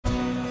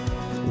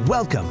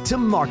Welcome to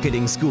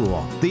Marketing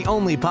School, the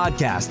only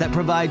podcast that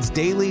provides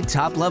daily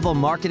top-level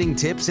marketing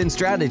tips and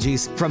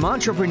strategies from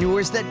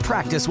entrepreneurs that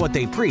practice what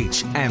they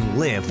preach and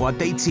live what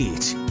they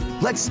teach.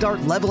 Let's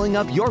start leveling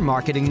up your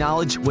marketing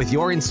knowledge with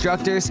your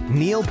instructors,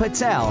 Neil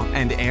Patel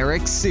and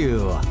Eric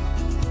Sue. All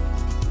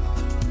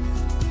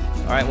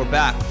right, we're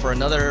back for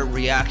another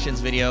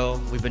reactions video.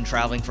 We've been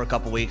traveling for a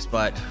couple weeks,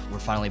 but we're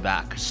finally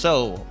back.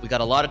 So we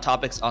got a lot of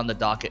topics on the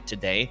docket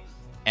today,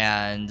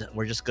 and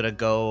we're gonna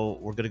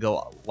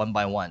go one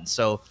by one.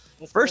 So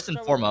first and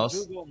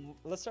foremost,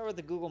 let's start with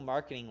the Google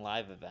Marketing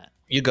Live event.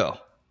 You go.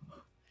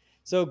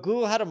 So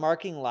Google had a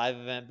Marketing Live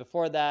event.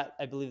 Before that,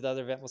 I believe the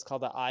other event was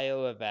called the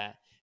I/O event.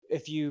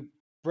 If you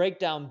break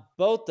down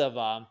both of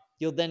them,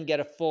 you'll then get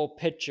a full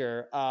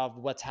picture of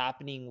what's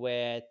happening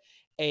with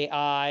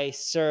AI,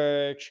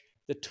 search,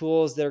 the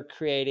tools they're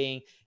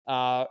creating.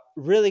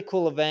 Really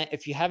cool event.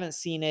 If you haven't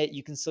seen it,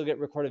 you can still get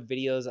recorded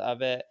videos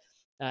of it.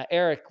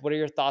 Eric, what are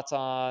your thoughts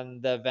on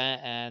the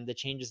event and the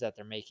changes that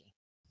they're making?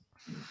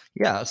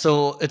 Yeah,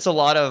 so it's a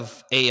lot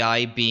of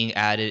AI being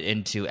added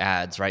into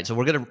ads, right? So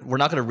we're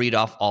not gonna read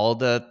off all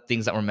the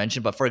things that were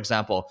mentioned, but for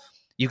example,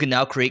 you can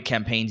now create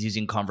campaigns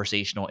using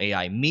conversational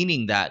AI,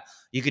 meaning that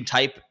you can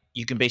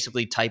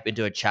basically type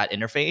into a chat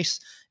interface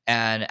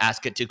and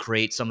ask it to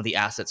create some of the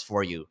assets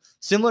for you.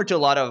 Similar to a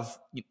lot of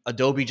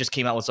Adobe just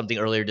came out with something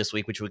earlier this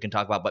week, which we can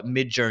talk about, but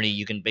Midjourney,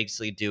 you can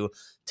basically do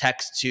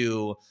text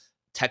to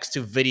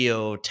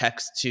video,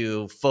 text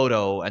to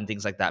photo, and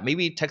things like that.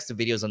 Maybe text to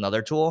video is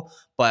another tool,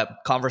 but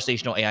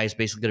conversational AI is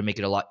basically going to make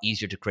it a lot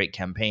easier to create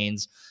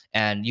campaigns.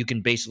 And you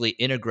can basically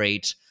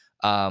integrate,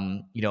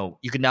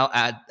 you can now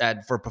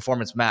add for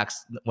Performance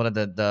Max. One of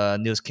the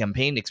newest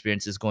campaign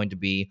experience is going to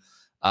be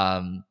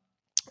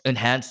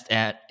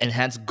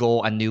enhanced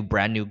goal and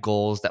brand new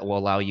goals that will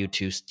allow you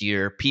to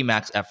steer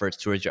PMax efforts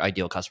towards your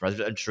ideal customers.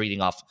 I'm just reading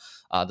off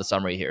the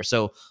summary here.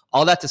 So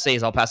all that to say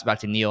is I'll pass it back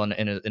to Neil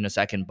in a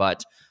second,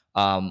 but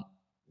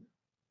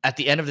at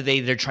the end of the day,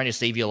 they're trying to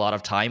save you a lot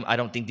of time. I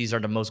don't think these are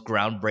the most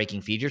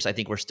groundbreaking features. I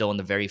think we're still in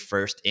the very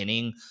first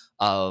inning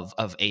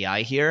of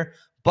AI here,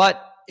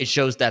 but it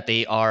shows that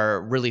they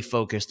are really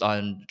focused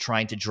on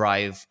trying to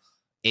drive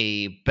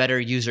a better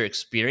user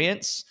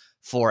experience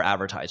for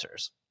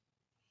advertisers.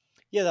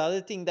 Yeah, the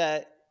other thing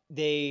that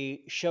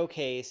they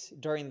showcase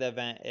during the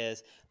event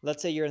is,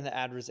 let's say you're in the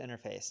AdWords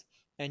interface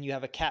and you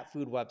have a cat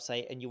food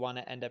website and you want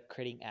to end up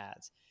creating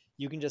ads.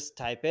 You can just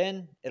type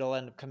in, it'll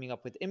end up coming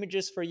up with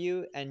images for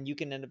you, and you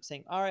can end up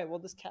saying, all right, well,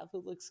 this cat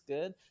food looks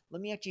good.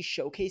 Let me actually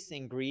showcase the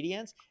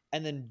ingredients.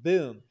 And then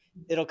boom,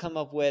 it'll come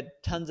up with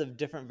tons of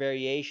different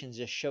variations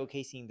just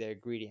showcasing the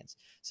ingredients.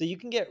 So you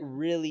can get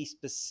really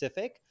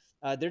specific.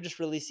 They're just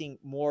releasing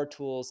more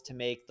tools to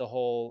make the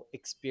whole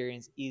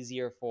experience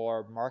easier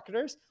for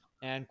marketers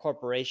and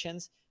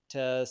corporations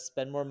to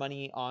spend more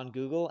money on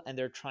Google, and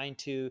they're trying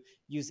to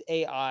use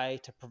AI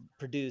to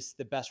produce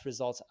the best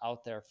results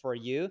out there for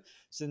you.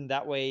 So in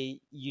that way,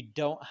 you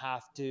don't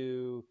have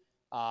to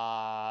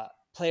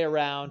play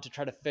around to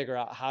try to figure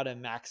out how to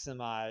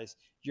maximize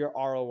your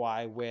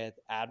ROI with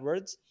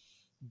AdWords.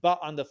 But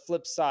on the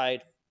flip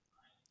side,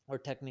 or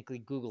technically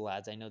Google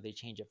Ads, I know they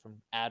changed it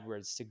from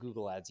AdWords to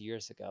Google Ads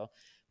years ago,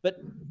 but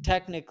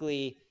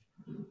technically,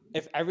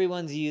 if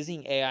everyone's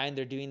using AI and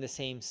they're doing the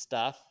same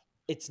stuff,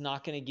 it's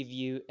not going to give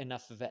you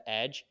enough of an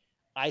edge.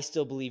 I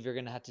still believe you're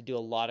going to have to do a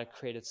lot of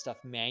creative stuff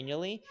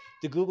manually.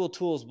 The Google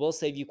tools will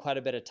save you quite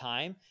a bit of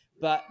time,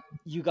 but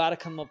you got to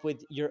come up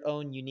with your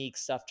own unique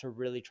stuff to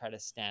really try to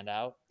stand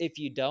out. If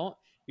you don't,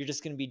 you're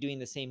just going to be doing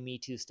the same Me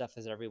Too stuff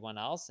as everyone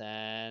else,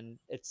 and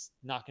it's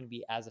not going to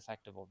be as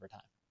effective over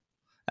time.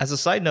 As a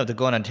side note, to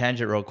go on a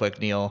tangent real quick,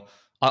 Neil,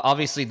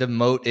 obviously the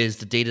moat is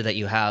the data that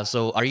you have.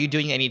 So are you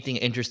doing anything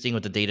interesting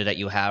with the data that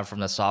you have from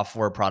the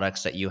software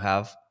products that you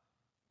have?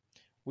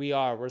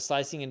 We're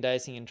slicing and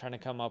dicing and trying to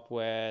come up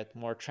with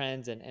more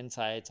trends and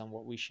insights on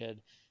what we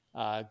should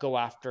go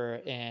after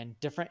in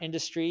different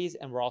industries.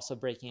 And we're also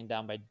breaking it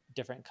down by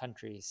different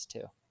countries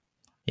too.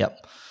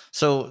 Yep.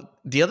 So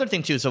the other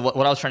thing too, so what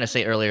I was trying to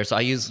say earlier, so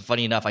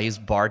funny enough, I use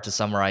Bard to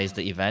summarize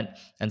the event.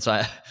 And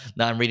so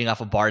now I'm reading off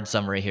a Bard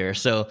summary here.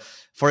 So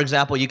for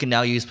example, you can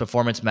now use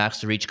Performance Max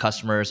to reach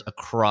customers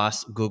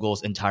across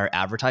Google's entire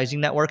advertising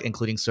network,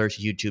 including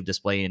search, YouTube,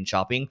 display, and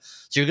shopping.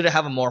 So you're going to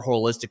have a more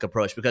holistic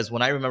approach, because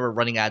when I remember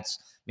running ads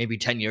maybe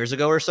 10 years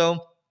ago or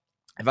so,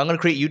 if I'm going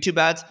to create YouTube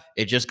ads,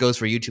 it just goes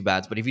for YouTube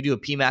ads. But if you do a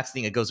PMax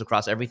thing, it goes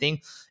across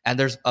everything. And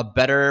there's a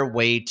better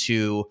way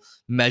to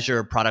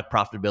measure product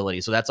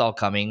profitability. So that's all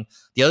coming.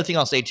 The other thing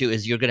I'll say too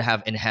is you're going to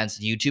have enhanced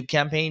YouTube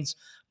campaigns,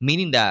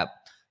 meaning that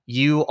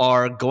you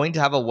are going to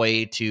have a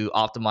way to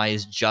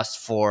optimize just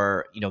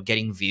for,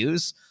 getting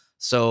views.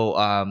 So,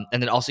 and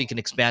then also you can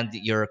expand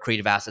your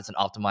creative assets and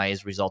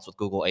optimize results with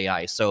Google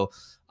AI. So,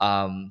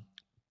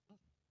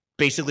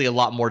 basically a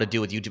lot more to do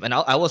with YouTube. And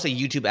I will say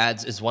YouTube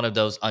ads is one of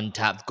those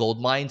untapped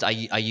gold mines. I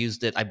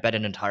used it. I bet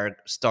an entire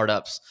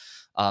startup's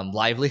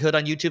livelihood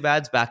on YouTube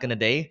ads back in the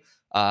day.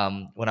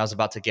 when I was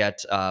about to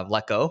get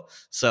let go.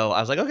 So I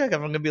was like, okay, if I'm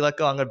going to be let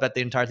go, I'm going to bet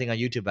the entire thing on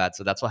YouTube ads.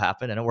 So that's what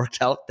happened, and it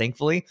worked out,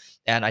 thankfully.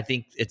 And I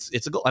think it's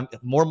a goal.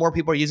 More and more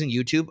people are using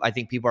YouTube. I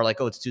think people are like,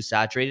 oh, it's too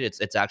saturated.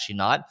 It's actually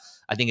not.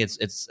 I think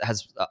it's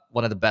has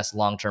one of the best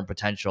long term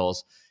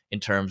potentials in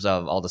terms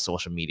of all the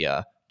social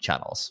media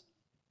channels.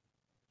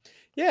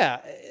 Yeah,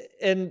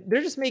 and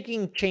they're just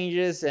making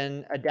changes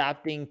and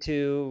adapting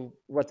to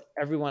what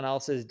everyone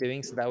else is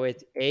doing, so that way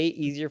it's A,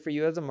 easier for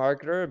you as a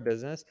marketer or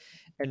business,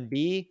 and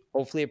B,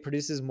 hopefully it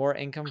produces more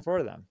income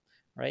for them,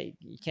 right?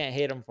 You can't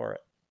hate them for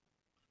it.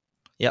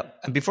 Yep.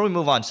 And before we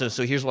move on, so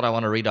here's what I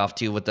want to read off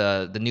to you with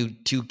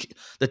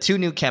the two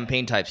new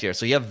campaign types here.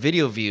 So you have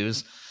video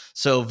views.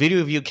 So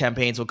video view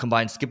campaigns will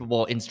combine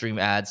skippable in-stream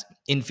ads,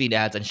 in-feed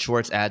ads, and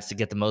shorts ads to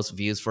get the most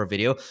views for a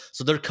video.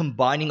 So they're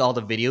combining all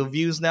the video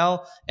views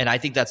now, and I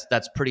think that's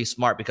pretty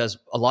smart because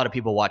a lot of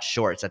people watch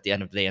shorts at the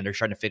end of the day, and they're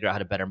trying to figure out how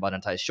to better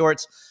monetize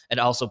shorts and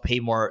also pay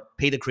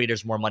the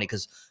creators more money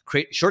because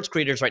shorts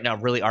creators right now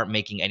really aren't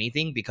making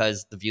anything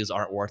because the views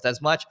aren't worth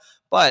as much.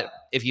 But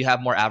if you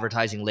have more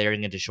advertising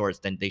layering into shorts,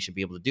 then they should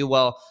be able to do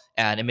well.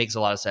 And it makes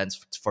a lot of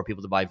sense for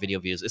people to buy video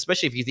views,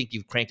 especially if you think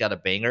you've cranked out a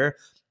banger.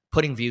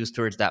 Putting views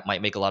towards that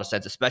might make a lot of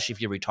sense, especially if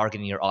you're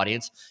retargeting your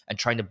audience and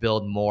trying to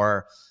build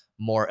more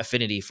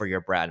affinity for your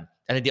brand.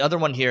 And then the other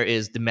one here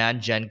is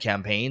demand gen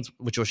campaigns,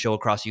 which will show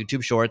across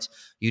YouTube Shorts,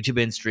 YouTube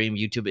in-stream,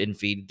 YouTube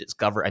in-feed,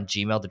 Discover, and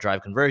Gmail to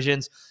drive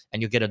conversions. And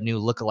you'll get a new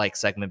lookalike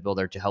segment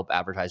builder to help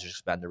advertisers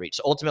expand their reach.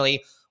 So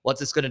ultimately, what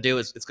it's going to do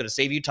is it's going to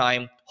save you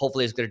time.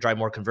 Hopefully, it's going to drive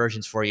more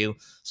conversions for you.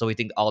 So we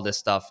think all this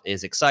stuff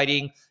is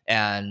exciting.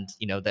 And,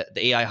 the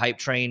AI hype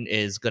train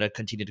is going to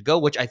continue to go,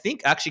 which I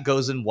think actually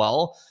goes in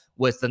well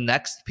with the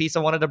next piece I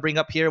wanted to bring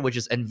up here, which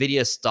is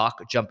Nvidia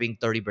stock jumping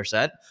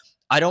 30%.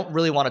 I don't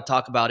really want to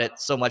talk about it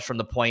so much from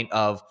the point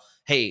of,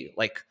 hey,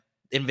 like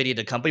Nvidia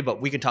the company,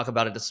 but we can talk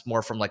about it just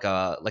more from like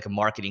a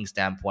marketing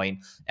standpoint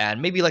and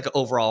maybe like an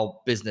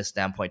overall business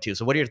standpoint too.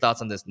 So what are your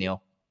thoughts on this,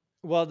 Neil?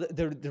 Well,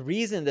 the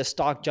reason the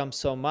stock jumped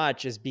so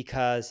much is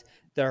because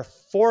their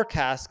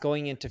forecast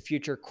going into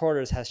future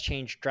quarters has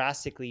changed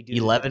drastically due to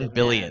the 11 demand.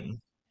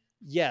 billion.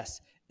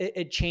 Yes,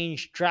 it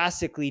changed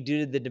drastically due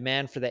to the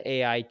demand for the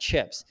AI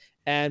chips.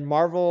 And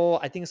Marvel,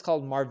 I think it's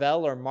called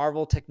Marvell or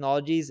Marvel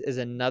Technologies, is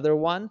another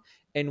one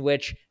in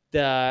which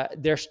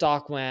their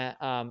stock went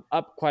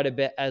up quite a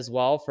bit as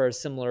well for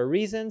similar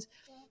reasons.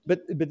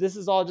 But this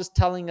is all just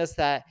telling us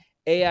that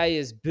AI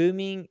is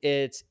booming.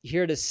 It's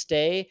here to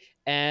stay,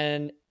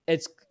 and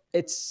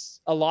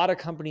it's a lot of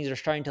companies are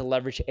starting to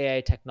leverage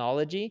AI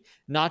technology,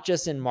 not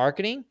just in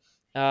marketing.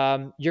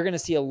 You're going to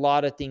see a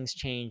lot of things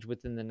change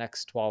within the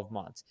next 12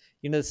 months.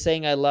 The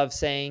saying I love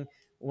saying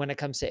when it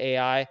comes to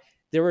AI,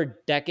 there were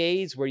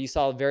decades where you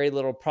saw very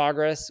little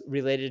progress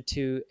related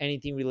to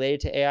anything related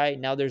to AI.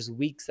 Now there's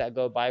weeks that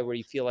go by where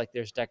you feel like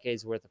there's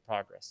decades worth of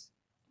progress.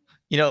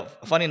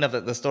 Funny enough,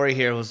 that the story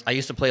here was I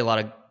used to play a lot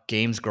of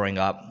games growing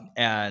up.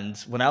 And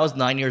when I was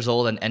 9 years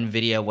old and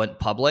Nvidia went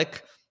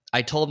public,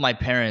 I told my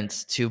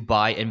parents to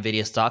buy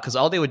Nvidia stock because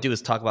all they would do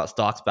is talk about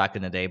stocks back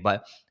in the day.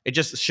 But it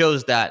just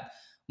shows that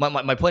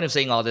my point of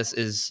saying all this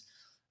is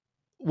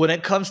when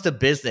it comes to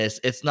business,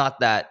 it's not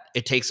that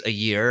it takes a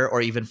year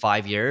or even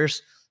 5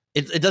 years.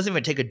 It doesn't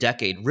even take a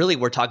decade. Really,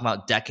 we're talking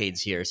about decades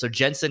here. So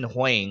Jensen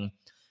Huang,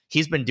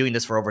 he's been doing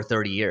this for over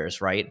 30 years,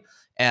 right?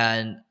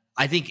 And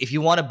I think if you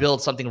want to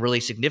build something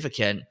really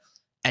significant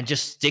and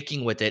just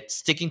sticking with it,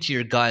 sticking to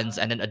your guns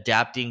and then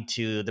adapting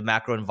to the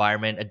macro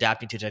environment,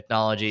 adapting to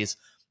technologies,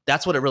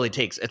 that's what it really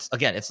takes. It's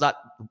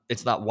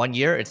not 1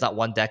 year, it's not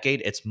one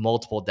decade, it's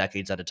multiple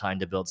decades at a time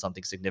to build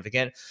something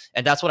significant.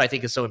 And that's what I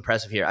think is so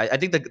impressive here. I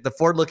think the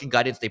forward-looking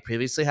guidance they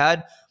previously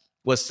had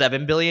was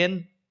 7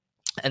 billion,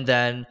 and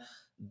then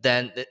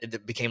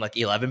it became like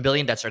 11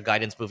 billion. That's our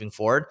guidance moving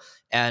forward.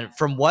 And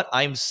from what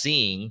I'm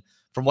seeing,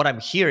 from what I'm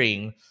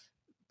hearing,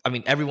 I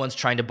mean, everyone's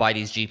trying to buy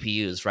these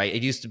GPUs, right?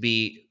 It used to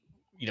be,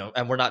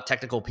 and we're not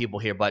technical people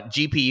here, but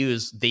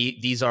GPUs,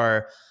 these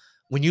are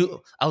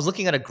I was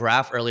looking at a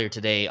graph earlier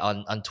today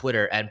on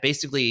Twitter, and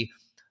basically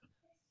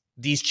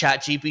these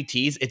chat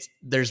GPTs,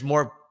 there's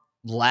more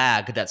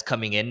lag that's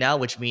coming in now,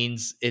 which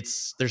means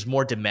there's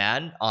more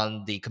demand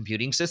on the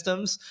computing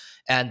systems,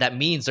 and that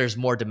means there's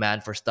more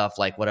demand for stuff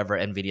like whatever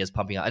Nvidia is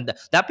pumping out. And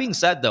that being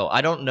said, though,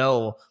 I don't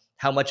know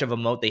how much of a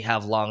moat they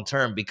have long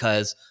term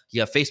because you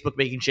have Facebook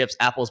making chips,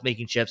 Apple's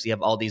making chips, you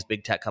have all these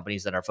big tech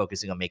companies that are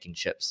focusing on making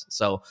chips.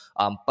 So,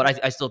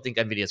 but I still think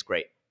Nvidia is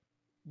great.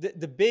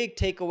 The big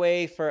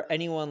takeaway for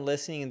anyone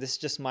listening, and this is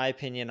just my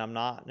opinion, I'm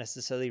not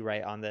necessarily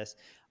right on this.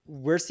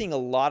 We're seeing a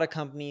lot of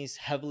companies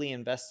heavily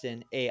invest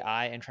in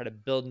AI and try to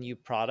build new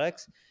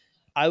products.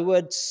 I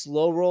would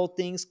slow roll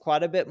things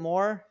quite a bit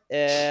more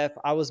if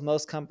I was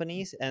most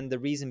companies. And the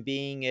reason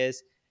being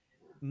is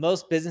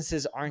most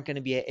businesses aren't going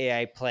to be an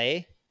AI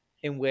play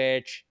in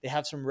which they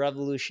have some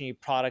revolutionary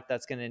product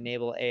that's going to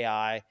enable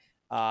AI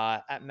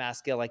at mass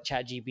scale, like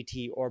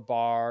ChatGPT or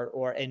Bard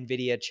or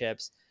NVIDIA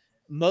chips.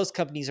 Most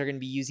companies are going to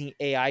be using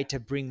AI to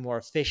bring more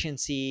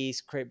efficiencies,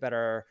 create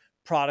better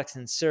products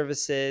and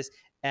services,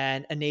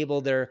 and enable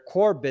their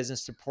core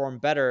business to perform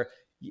better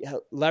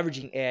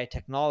leveraging AI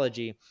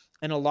technology.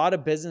 And a lot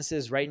of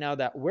businesses right now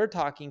that we're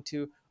talking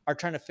to are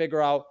trying to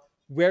figure out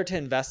where to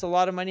invest a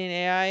lot of money in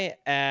AI.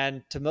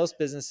 And to most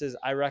businesses,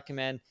 I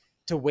recommend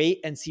to wait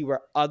and see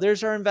where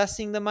others are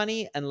investing the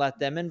money and let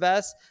them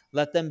invest.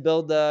 Let them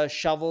build the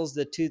shovels,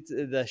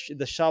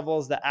 the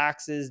shovels, the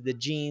axes, the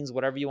jeans,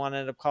 whatever you want to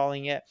end up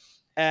calling it,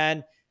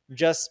 and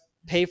just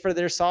pay for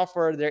their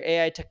software, their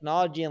AI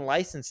technology, and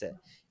license it.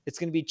 It's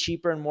going to be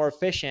cheaper and more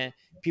efficient.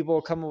 People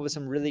will come up with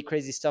some really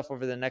crazy stuff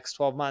over the next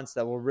 12 months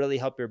that will really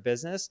help your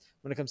business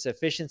when it comes to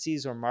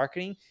efficiencies or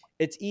marketing.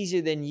 It's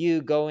easier than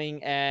you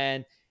going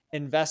and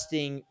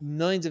investing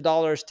millions of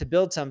dollars to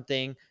build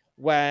something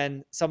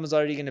when someone's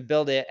already going to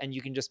build it and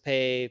you can just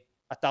pay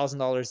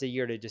 $1,000 a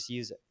year to just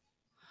use it.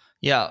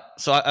 Yeah.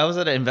 So I was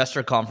at an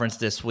investor conference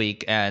this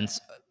week, and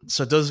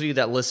so those of you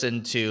that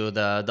listen to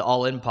the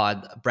All In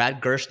Pod,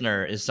 Brad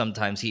Gerstner is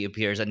sometimes he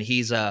appears, and he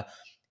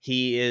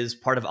is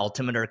part of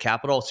Altimeter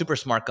Capital, super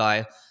smart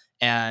guy,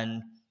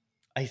 and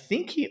I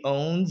think he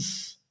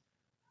owns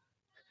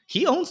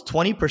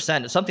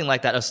 20%, something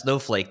like that, of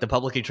Snowflake, the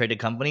publicly traded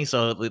company.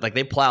 So like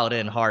they plowed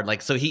in hard.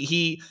 Like so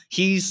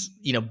he's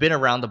been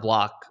around the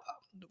block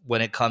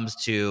when it comes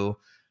to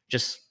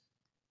just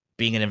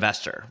being an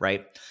investor,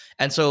 right?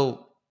 And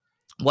so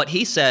what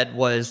he said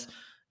was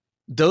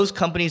those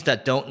companies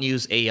that don't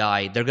use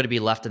AI, they're going to be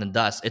left in the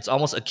dust. It's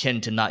almost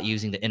akin to not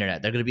using the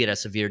internet. They're going to be at a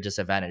severe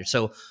disadvantage.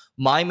 So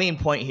my main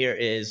point here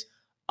is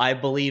I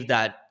believe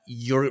that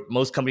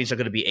most companies are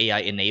going to be AI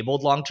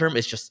enabled long term.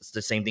 It's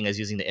the same thing as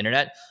using the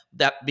internet.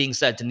 That being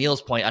said, to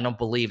Neil's point, I don't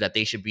believe that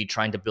they should be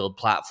trying to build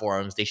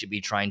platforms. They should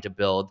be trying to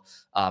build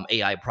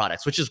AI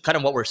products, which is kind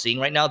of what we're seeing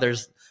right now.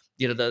 There's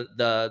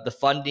the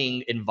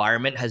funding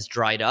environment has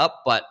dried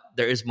up, but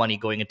there is money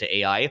going into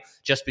AI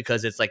just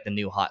because it's like the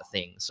new hot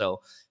thing.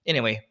 So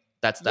anyway,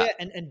 that's that.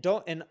 Yeah, and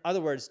don't, in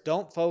other words,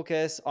 don't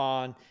focus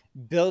on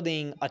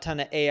building a ton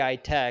of AI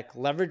tech.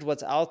 Leverage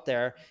what's out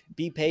there.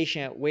 Be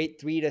patient.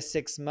 Wait 3 to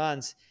 6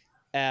 months.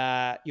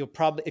 You'll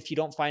probably, if you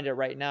don't find it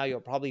right now, you'll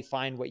probably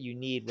find what you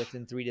need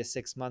within 3 to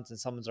 6 months, and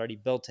someone's already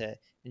built it,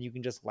 and you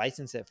can just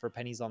license it for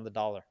pennies on the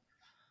dollar.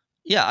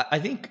 Yeah, I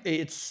think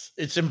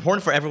it's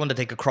important for everyone to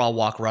take a crawl,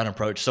 walk, run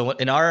approach. So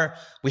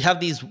we have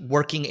these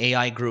working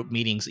AI group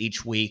meetings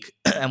each week,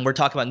 and we're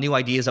talking about new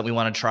ideas that we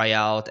want to try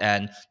out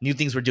and new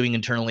things we're doing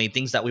internally,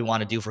 things that we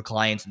want to do for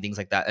clients and things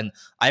like that. And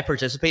I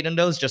participate in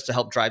those just to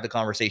help drive the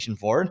conversation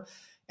forward.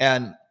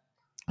 And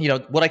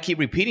what I keep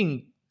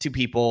repeating to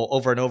people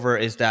over and over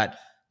is that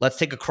let's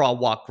take a crawl,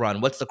 walk, run.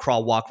 What's the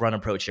crawl, walk, run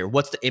approach here?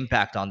 What's the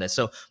impact on this?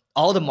 So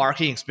all the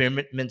marketing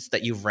experiments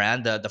that you've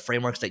ran, the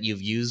frameworks that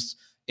you've used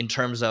in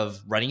terms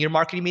of running your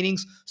marketing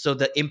meetings. So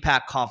the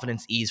impact,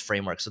 confidence, ease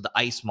framework. So the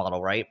ICE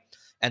model, right?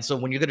 And so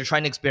when you're going to try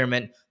an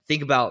experiment,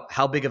 think about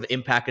how big of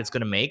impact it's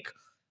going to make,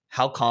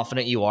 how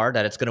confident you are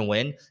that it's going to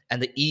win,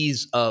 and the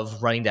ease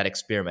of running that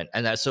experiment.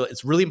 And so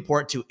it's really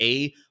important to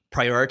A,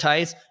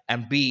 prioritize,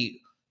 and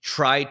B,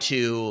 try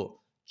to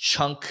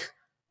chunk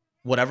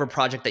whatever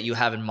project that you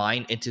have in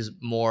mind into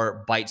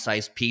more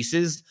bite-sized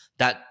pieces.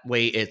 That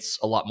way it's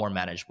a lot more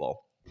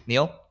manageable.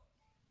 Neil?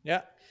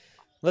 Yeah.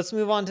 Let's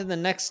move on to the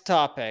next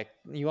topic.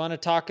 You want to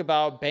talk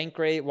about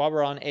Bankrate while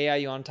we're on AI?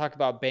 You want to talk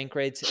about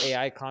Bankrate's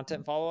AI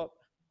content follow-up?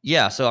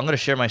 Yeah, so I'm going to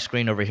share my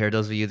screen over here.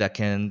 Those of you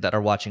that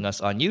are watching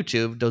us on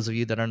YouTube, those of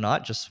you that are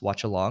not, just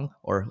watch along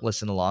or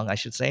listen along, I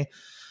should say.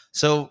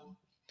 So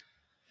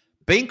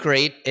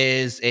Bankrate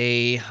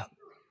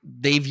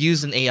they've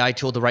used an AI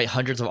tool to write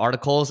hundreds of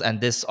articles,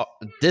 and this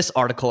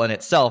article in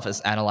itself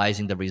is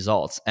analyzing the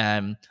results.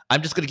 And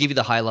I'm just going to give you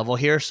the high level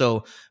here.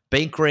 So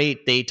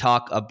Bankrate, they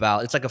talk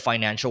about, it's like a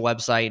financial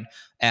website,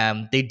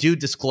 and they do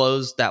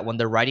disclose that when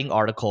they're writing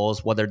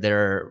articles, whether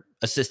they're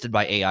assisted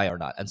by AI or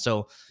not. And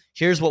so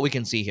here's what we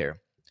can see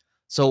here.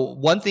 So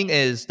one thing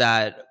is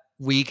that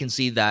we can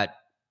see that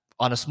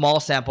on a small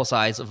sample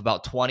size of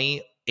about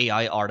 20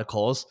 AI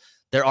articles,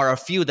 there are a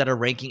few that are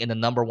ranking in the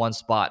number one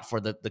spot for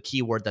the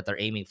keyword that they're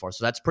aiming for.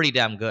 So that's pretty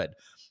damn good.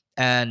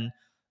 And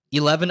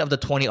 11 of the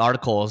 20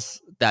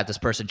 articles that this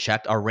person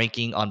checked are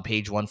ranking on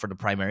page one for the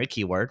primary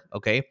keyword.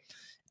 Okay.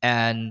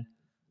 And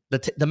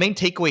the main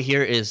takeaway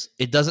here is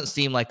it doesn't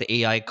seem like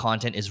the AI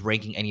content is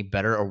ranking any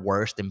better or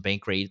worse than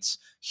Bankrate's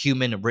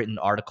human written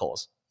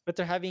articles. But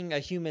they're having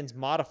humans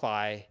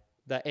modify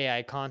the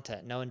AI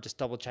content. No one just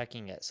double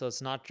checking it. So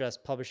it's not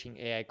just publishing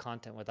AI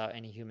content without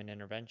any human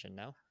intervention.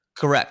 No.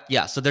 Correct.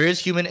 Yeah. So there is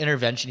human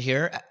intervention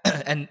here.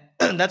 And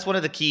that's one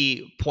of the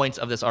key points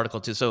of this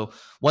article, too. So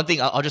one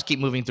thing, I'll just keep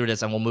moving through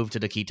this and we'll move to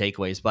the key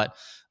takeaways. But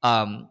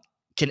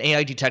can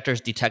AI detectors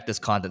detect this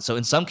content? So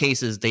in some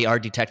cases, they are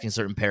detecting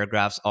certain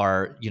paragraphs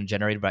are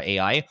generated by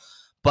AI.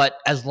 But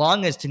as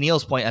long as, to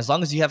Neil's point, as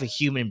long as you have a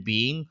human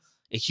being,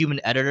 a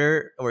human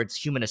editor, or it's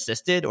human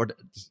assisted, or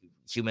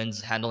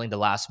humans handling the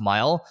last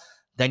mile,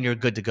 then you're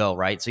good to go,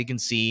 right? So you can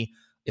see,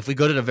 if we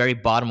go to the very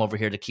bottom over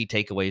here, the key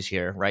takeaways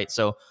here, right?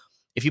 So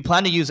if you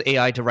plan to use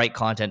AI to write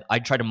content,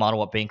 I'd try to model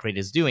what Bankrate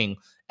is doing.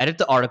 Edit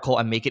the article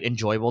and make it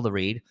enjoyable to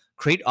read.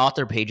 Create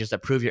author pages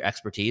that prove your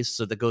expertise.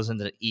 So that goes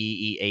into the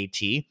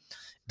EEAT.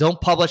 Don't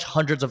publish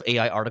hundreds of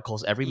AI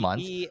articles every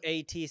month.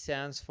 EAT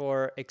stands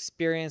for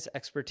experience,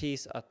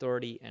 expertise,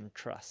 authority, and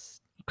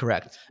trust.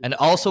 Correct. That's And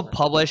really also important.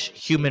 publish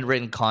human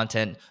written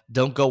content.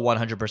 Don't go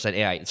 100%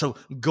 AI. So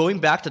going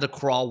back to the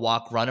crawl,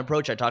 walk, run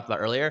approach I talked about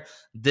earlier,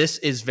 this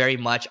is very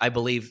much, I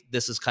believe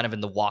this is kind of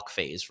in the walk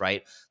phase,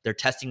 right? They're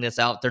testing this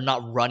out. They're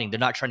not running. They're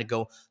not trying to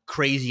go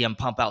crazy and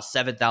pump out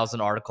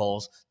 7,000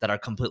 articles that are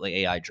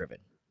completely AI driven.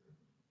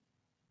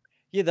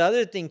 Yeah, the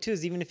other thing too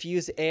is even if you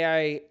use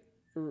AI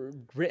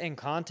written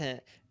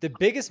content, the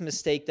biggest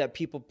mistake that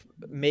people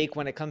make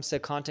when it comes to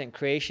content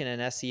creation and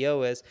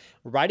SEO is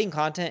writing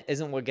content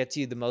isn't what gets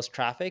you the most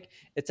traffic.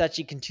 It's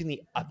actually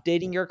continually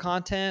updating your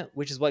content,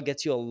 which is what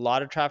gets you a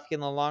lot of traffic in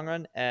the long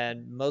run.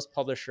 And most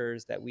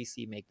publishers that we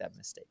see make that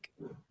mistake.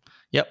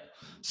 Yep.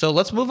 So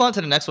let's move on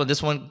to the next one.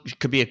 This one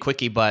could be a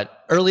quickie,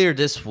 but earlier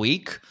this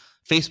week,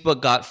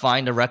 Facebook got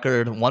fined a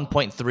record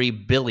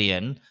 1.3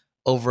 billion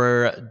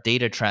over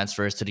data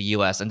transfers to the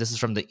US, and this is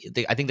from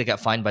I think they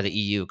got fined by the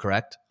EU,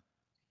 correct?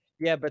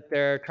 Yeah, but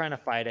they're trying to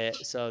fight it,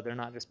 so they're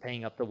not just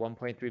paying up the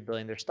 1.3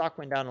 billion. Their stock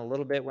went down a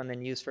little bit when the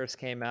news first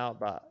came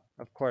out, but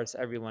of course,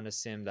 everyone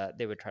assumed that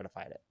they would try to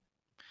fight it.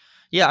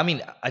 Yeah, I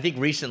mean, I think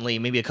recently,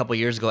 maybe a couple of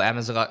years ago,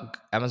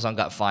 Amazon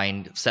got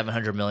fined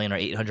 700 million or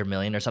 800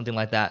 million or something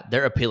like that.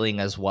 They're appealing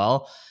as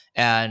well,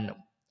 and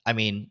I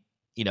mean,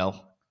 you know,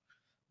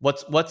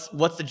 what's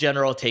the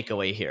general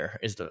takeaway here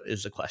is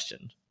the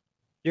question.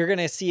 You're going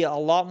to see a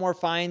lot more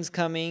fines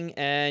coming,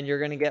 and you're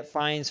going to get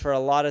fines for a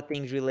lot of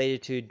things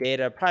related to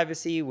data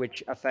privacy,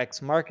 which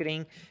affects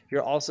marketing.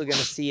 You're also going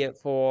to see it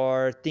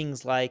for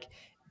things like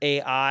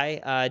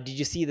AI. Did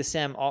you see the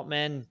Sam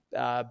Altman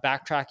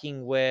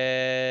backtracking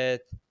with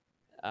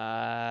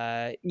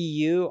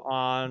EU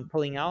on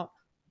pulling out?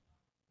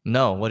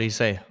 No, what do you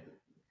say?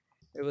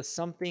 It was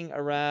something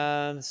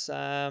around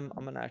some.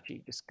 I'm going to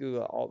actually just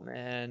Google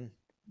Altman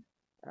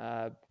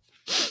uh,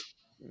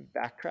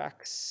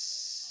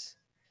 backtracks.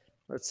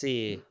 Let's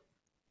see.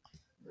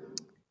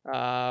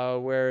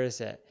 Where is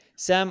it?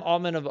 Sam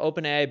Altman of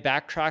OpenAI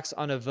backtracks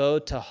on a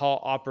vote to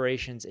halt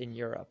operations in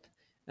Europe.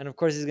 And of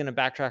course, he's going to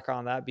backtrack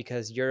on that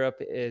because Europe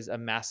is a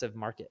massive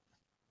market.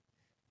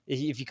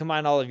 If you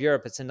combine all of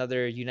Europe, it's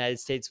another United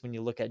States when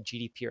you look at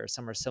GDP or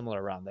somewhere similar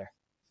around there.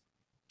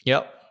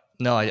 Yep.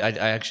 No, I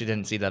actually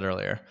didn't see that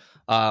earlier.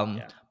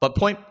 Yeah. But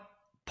point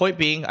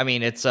being, I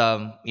mean, it's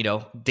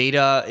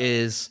data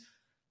is,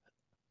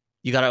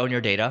 you got to own your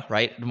data,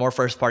 right? The more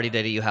first party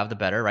data you have, the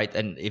better, right?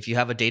 And if you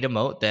have a data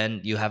moat, then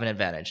you have an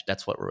advantage.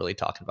 That's what we're really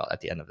talking about at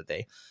the end of the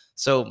day.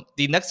 So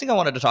the next thing I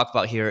wanted to talk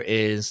about here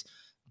is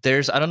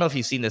I don't know if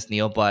you've seen this,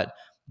 Neil, but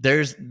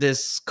there's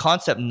this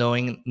concept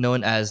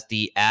known as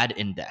the ad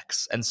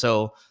index. And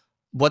so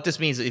what this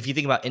means, if you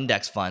think about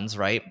index funds,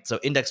 right?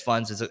 So index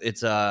funds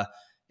it's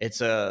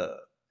a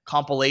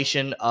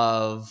compilation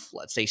of,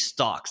 let's say,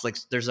 stocks. Like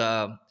there's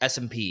a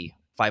S&P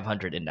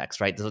 500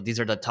 index, right? So these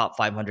are the top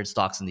 500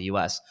 stocks in the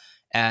US.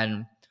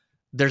 And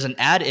there's an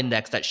ad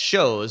index that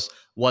shows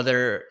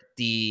whether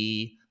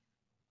the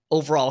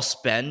overall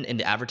spend in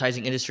the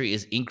advertising industry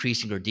is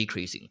increasing or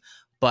decreasing.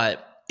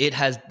 But it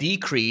has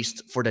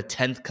decreased for the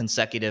 10th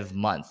consecutive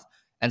month.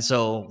 And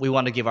so we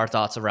want to give our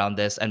thoughts around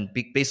this. And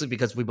basically,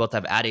 because we both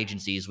have ad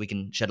agencies, we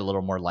can shed a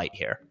little more light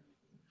here.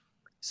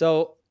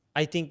 So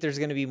I think there's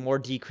going to be more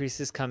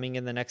decreases coming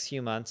in the next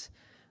few months.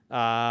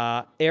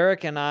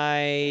 Eric and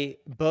I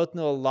both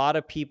know a lot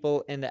of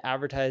people in the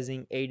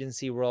advertising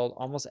agency world.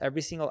 Almost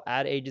every single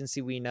ad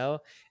agency we know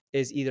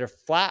is either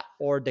flat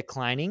or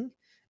declining.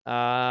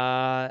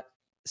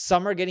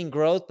 Some are getting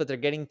growth, but they're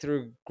getting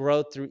through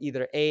growth through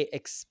either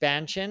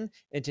expansion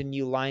into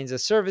new lines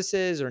of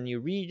services or new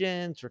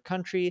regions or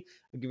country.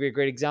 I'll give you a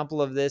great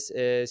example of this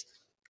is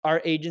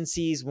our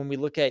agencies, when we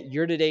look at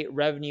year-to-date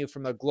revenue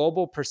from a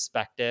global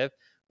perspective,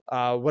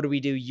 what do we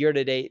do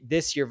year-to-date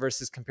this year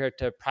versus compared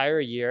to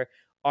prior year?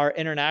 Our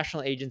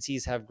international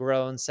agencies have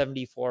grown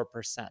 74%.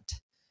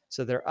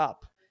 So they're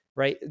up,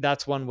 right?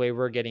 That's one way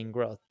we're getting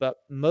growth. But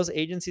most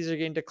agencies are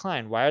getting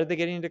decline. Why are they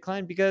getting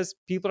decline? Because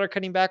people are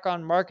cutting back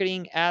on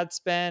marketing, ad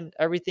spend,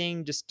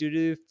 everything just due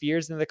to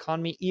fears in the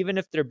economy, even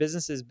if their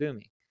business is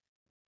booming.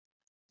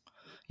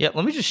 Yeah,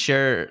 let me just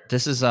share.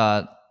 This is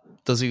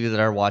those of you that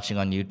are watching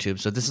on YouTube.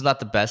 So this is not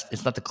the best,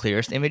 it's not the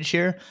clearest image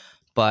here,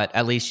 but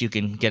at least you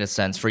can get a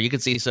sense for, you can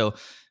see. So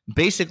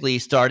basically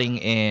starting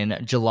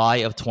in July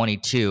of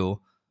 22,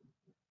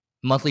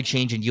 monthly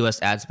change in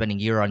US ad spending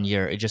year on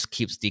year, it just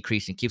keeps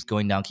decreasing, keeps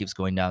going down, keeps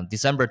going down.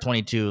 December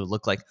 22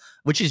 looked like,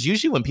 which is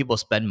usually when people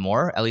spend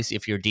more, at least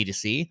if you're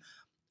D2C,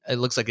 it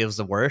looks like it was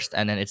the worst,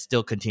 and then it's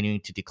still continuing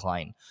to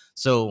decline.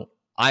 So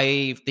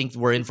I think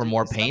we're in for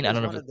more pain. December I is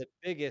don't know one if of the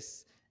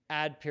biggest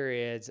ad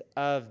periods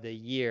of the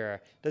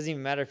year. Doesn't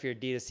even matter if you're a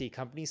D2C.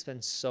 Companies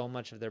spend so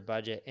much of their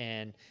budget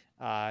in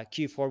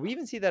Q4. We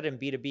even see that in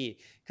B2B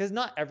because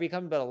not every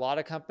company, but a lot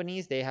of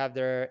companies, they have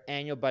their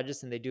annual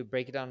budgets and they do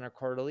break it down on a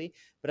quarterly.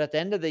 But at the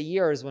end of the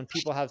year is when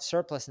people have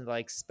surplus and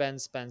like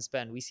spend, spend,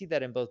 spend. We see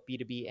that in both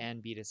B2B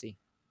and B2C.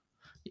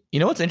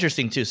 You know what's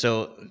interesting too?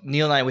 So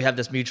Neil and I, we have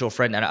this mutual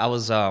friend, and I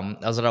was at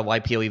a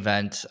YPO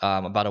event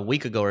about a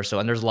week ago or so,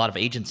 and there's a lot of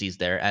agencies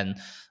there, and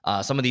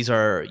some of these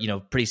are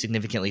pretty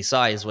significantly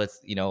sized with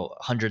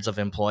hundreds of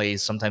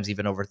employees, sometimes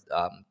even over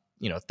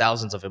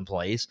thousands of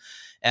employees.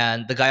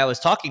 And the guy I was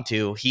talking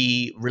to,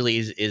 he really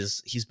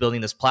he's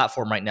building this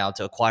platform right now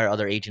to acquire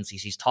other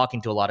agencies. He's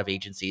talking to a lot of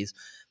agencies,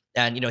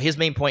 and his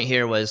main point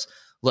here was,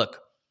 look,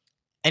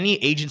 any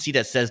agency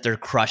that says they're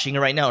crushing it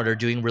right now or they're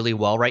doing really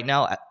well right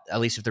now, at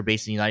least if they're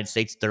based in the United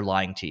States, they're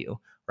lying to you,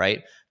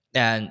 right?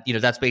 And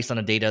that's based on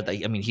a data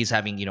that, I mean, he's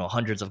having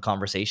hundreds of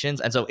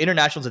conversations, and so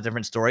international is a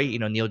different story.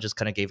 Neil just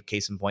kind of gave a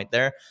case in point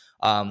there,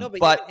 No,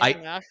 but but even I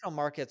international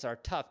markets are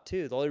tough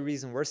too. The only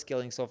reason we're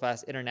scaling so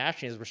fast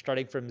internationally is we're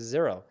starting from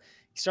zero.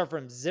 You start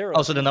from zero,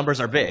 oh, so the scaling numbers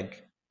are international,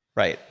 big,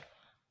 right?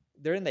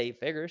 they're in the eight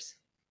figures.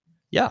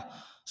 Yeah.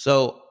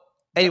 So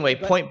anyway,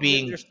 But point they're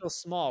being, still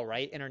small,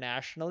 right?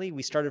 Internationally,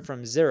 we started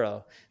from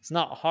zero. It's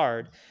not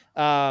hard.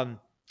 And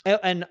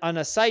on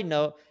a side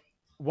note,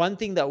 one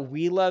thing that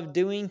we love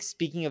doing,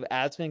 speaking of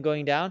ad spend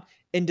going down,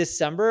 in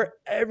December,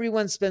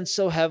 everyone spends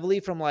so heavily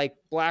from like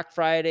Black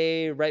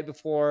Friday, right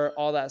before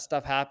all that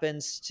stuff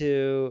happens,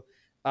 to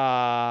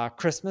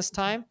Christmas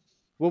time.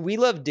 What we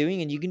love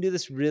doing, and you can do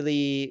this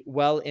really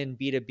well in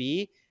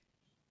B2B,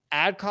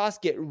 ad costs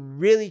get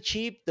really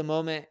cheap the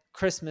moment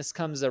Christmas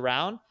comes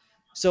around.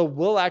 So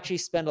we'll actually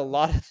spend a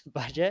lot of the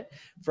budget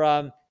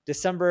from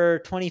December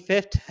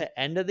 25th to the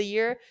end of the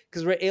year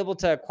because we're able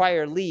to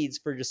acquire leads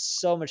for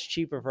just so much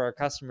cheaper for our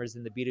customers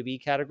in the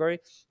B2B category.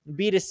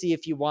 B2C,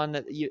 if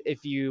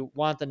you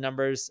want the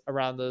numbers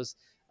around those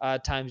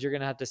times, you're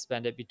going to have to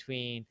spend it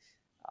between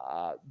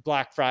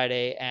Black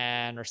Friday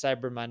and or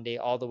Cyber Monday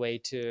all the way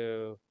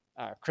to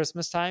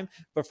Christmas time.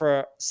 But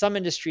for some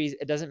industries,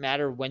 it doesn't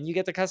matter when you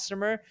get the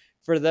customer.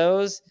 For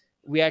those,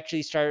 we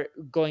actually start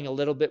going a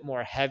little bit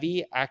more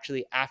heavy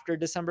actually after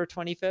December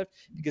 25th,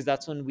 because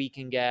that's when we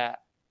can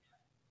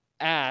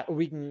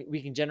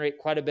we can generate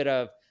quite a bit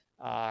of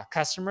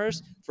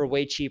customers for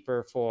way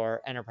cheaper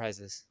for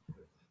enterprises.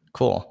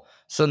 cool.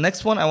 So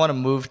next one I want to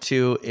move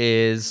to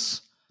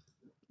is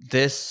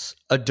this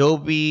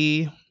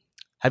Adobe.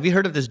 Have you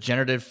heard of this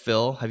generative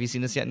fill? Have you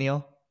seen this yet,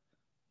 Neil?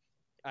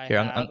 I Here,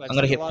 I'm have. I've gonna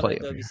seen a hit lot of play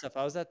over Adobe here. stuff.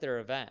 I was at their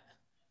event.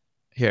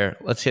 Here,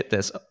 let's hit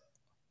this, No,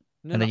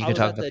 and no, then you I can was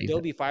talk at about the these.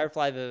 Adobe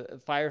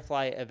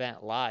Firefly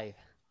event live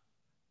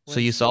So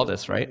when you saw Stu was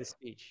this, giving right? the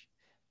speech.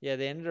 Yeah,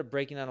 they ended up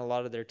breaking down a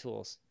lot of their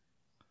tools.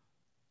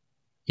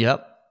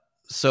 Yep.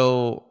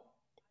 So,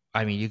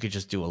 I mean, you could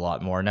just do a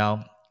lot more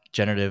now.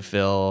 Generative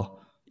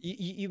fill.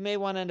 You may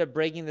want to end up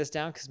breaking this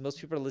down because most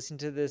people are listening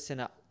to this in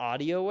an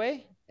audio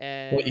way.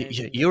 Well,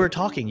 And you were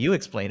talking. You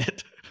explain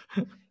it.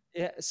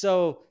 yeah,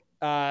 so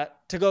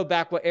to go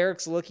back, what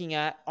Eric's looking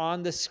at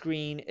on the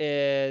screen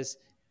is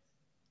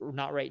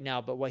not right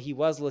now, but what he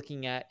was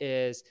looking at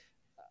is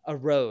a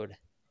road,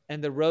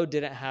 and the road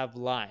didn't have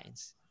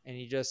lines, and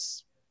he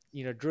just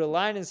drew a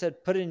line and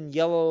said put in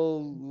yellow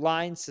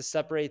lines to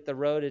separate the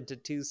road into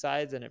two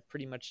sides, and it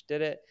pretty much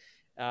did it.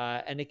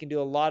 And it can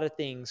do a lot of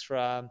things,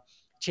 from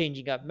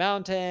changing up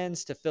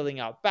mountains to filling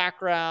out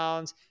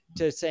backgrounds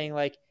to saying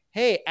like,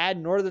 hey,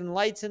 add northern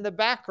lights in the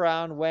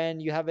background when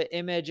you have an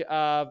image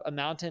of a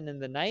mountain in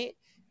the night,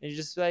 and you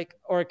just like,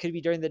 or it could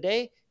be during the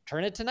day,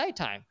 turn it to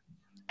nighttime,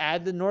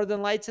 add the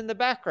northern lights in the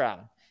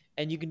background.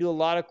 And you can do a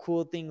lot of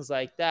cool things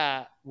like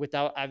that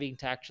without having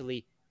to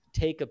actually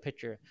take a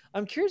picture.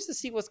 I'm curious to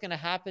see what's going to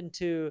happen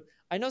to,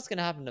 I know it's going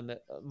to happen to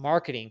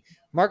marketing.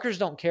 Marketers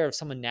don't care if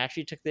someone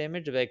naturally took the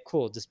image. They're like,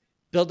 cool, just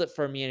build it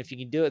for me. And if you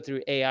can do it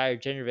through AI or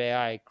generative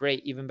AI,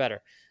 great, even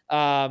better.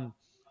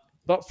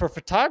 But for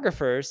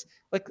photographers,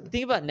 like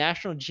think about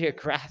National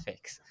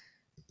Geographics,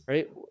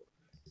 right?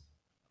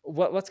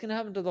 What's going to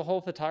happen to the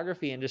whole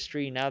photography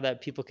industry now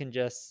that people can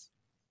just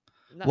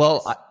not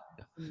Well,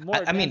 it's more I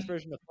advanced mean,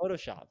 version of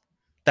Photoshop?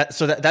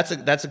 that's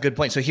a good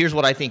point. So here's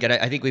what I think, and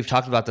I think we've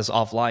talked about this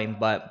offline,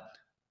 but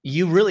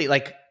you really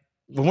like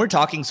when we're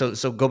talking. So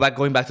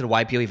going back to the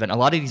YPO event, a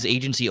lot of these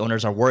agency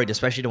owners are worried,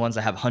 especially the ones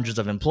that have hundreds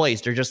of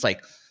employees. They're just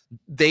like,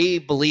 they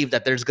believe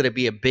that there's going to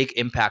be a big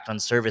impact on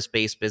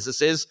service-based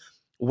businesses,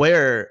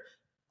 where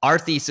our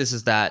thesis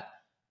is that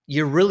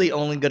you're really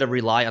only going to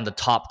rely on the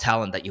top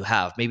talent that you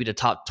have, maybe the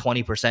top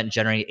 20%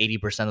 generate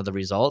 80% of the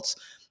results.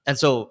 And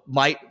so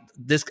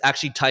this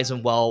actually ties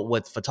in well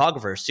with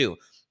photographers too.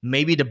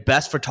 Maybe the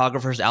best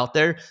photographers out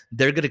there,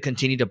 they're going to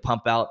continue to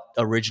pump out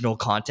original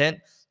content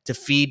to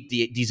feed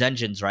these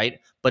engines, right?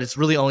 But it's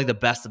really only the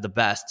best of the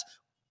best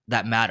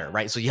that matter,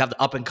 right? So you have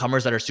the up and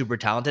comers that are super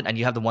talented, and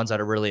you have the ones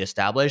that are really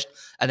established,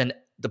 and then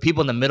the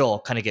people in the middle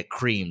kind of get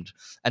creamed.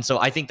 And so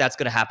I think that's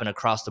going to happen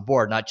across the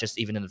board, not just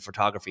even in the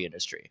photography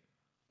industry.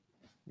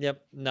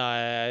 Yep. No, I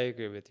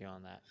agree with you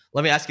on that.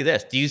 Let me ask you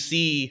this: do you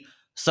see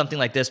something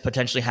like this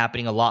potentially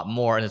happening a lot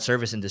more in the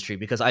service industry?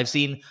 Because I've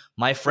seen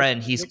my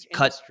friend, he's Which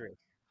cut. industry?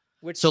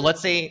 Which So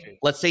let's service say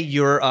industry?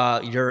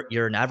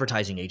 you're an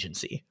advertising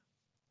agency.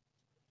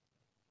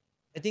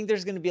 I think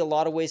there's going to be a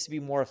lot of ways to be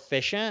more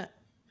efficient.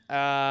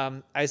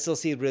 I still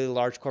see really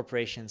large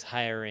corporations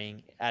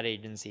hiring ad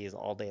agencies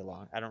all day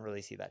long. I don't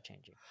really see that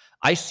changing.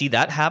 I see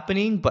that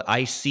happening, but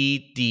I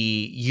see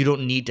you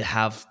don't need to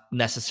have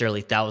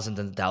necessarily thousands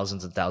and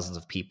thousands and thousands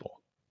of people.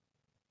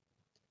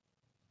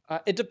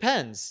 It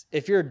depends.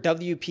 If you're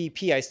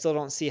WPP, I still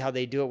don't see how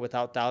they do it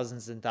without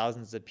thousands and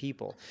thousands of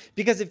people.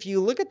 Because if you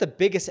look at the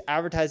biggest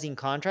advertising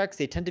contracts,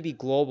 they tend to be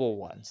global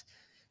ones.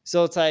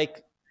 So it's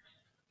like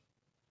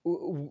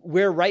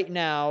we're right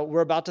now,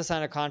 we're about to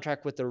sign a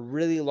contract with a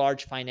really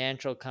large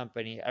financial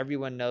company.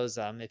 Everyone knows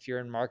them. If you're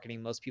in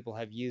marketing, most people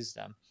have used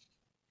them.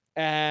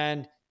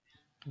 And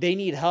they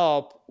need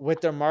help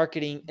with their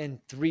marketing in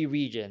 3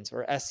 regions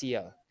or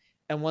SEO.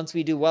 And once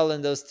we do well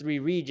in those 3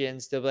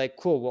 regions, they'll be like,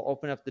 cool, we'll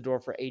open up the door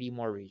for 80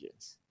 more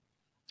regions.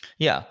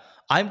 Yeah.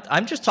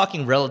 I'm just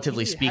talking You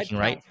relatively need speaking,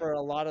 right? headcount for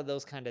a lot of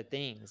those kind of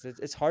things.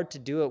 It's hard to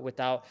do it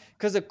without,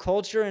 because the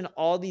culture in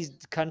all these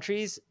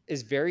countries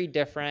is very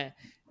different.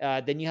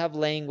 Then you have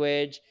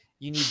language.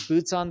 You need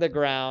boots on the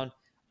ground.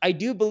 I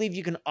do believe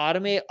you can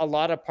automate a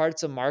lot of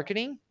parts of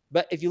marketing,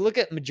 but if you look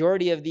at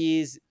majority of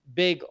these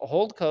big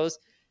holdcos,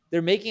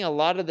 they're making a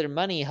lot of their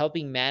money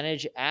helping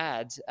manage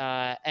ads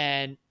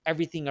and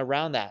everything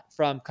around that,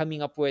 from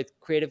coming up with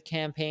creative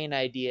campaign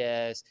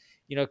ideas,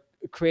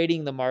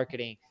 creating the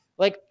marketing.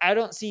 Like, I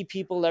don't see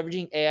people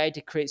leveraging AI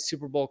to create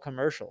Super Bowl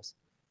commercials.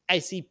 I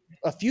see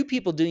a few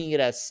people doing it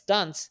as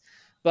stunts,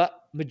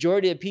 but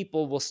majority of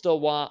people will still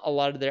want a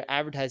lot of their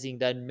advertising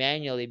done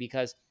manually,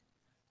 because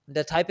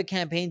the type of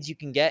campaigns you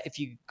can get if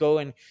you go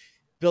and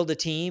build a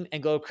team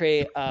and go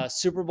create a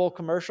Super Bowl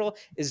commercial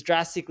is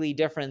drastically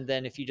different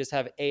than if you just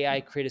have AI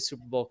create a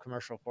Super Bowl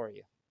commercial for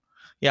you.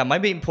 Yeah, my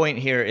main point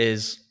here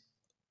is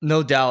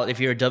no doubt if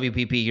you're a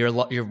WPP,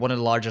 you're one of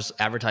the largest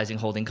advertising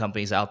holding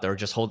companies out there, or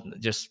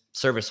just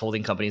service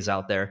holding companies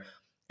out there.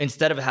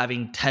 Instead of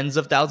having tens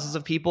of thousands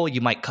of people,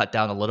 you might cut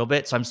down a little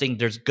bit. So I'm saying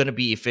there's going to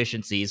be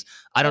efficiencies.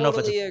 I don't know if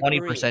it's a Totally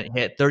agree. 20%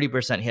 hit,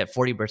 30% hit,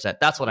 40%.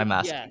 That's what I'm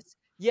asking. Yes.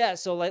 Yeah.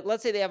 So, like,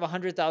 let's say they have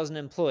 100,000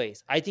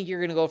 employees. I think you're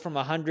going to go from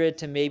 100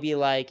 to maybe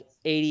like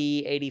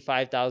 80,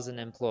 85,000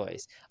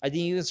 employees. I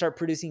think you can start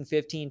producing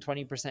 15,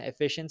 20%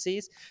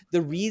 efficiencies.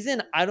 The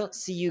reason I don't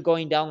see you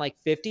going down like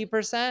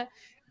 50%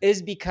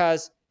 is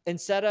because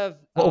instead of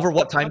Well, over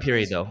what what time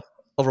period companies,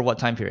 though? Over what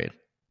time period?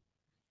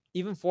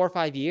 even 4 or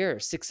 5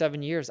 years, 6,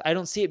 7 years, I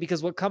don't see it,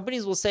 because what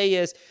companies will say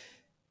is,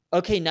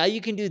 okay, now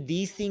you can do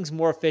these things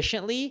more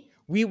efficiently.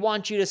 We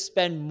want you to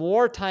spend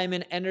more time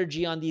and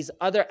energy on these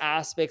other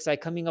aspects,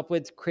 like coming up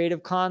with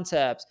creative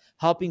concepts,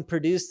 helping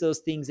produce those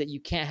things that you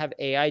can't have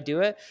AI do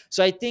it.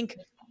 So I think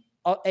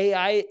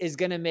AI is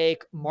going to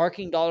make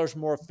marketing dollars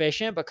more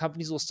efficient, but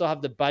companies will still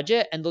have the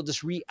budget, and they'll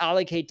just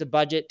reallocate the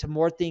budget to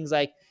more things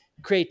like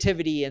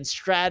creativity and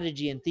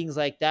strategy and things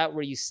like that,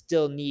 where you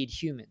still need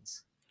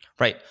humans.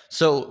 Right.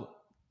 So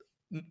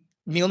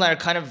Neil and I are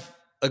kind of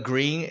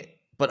agreeing,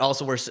 but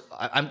also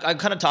I'm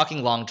kind of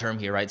talking long term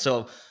here, right?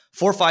 So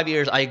 4 or 5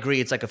 years, I agree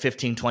it's like a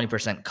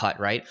 15-20% cut,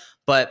 right?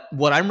 But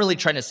what I'm really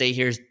trying to say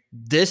here is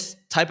this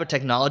type of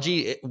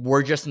technology,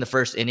 we're just in the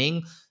first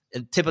inning,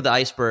 tip of the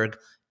iceberg,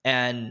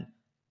 and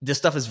this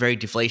stuff is very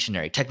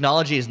deflationary.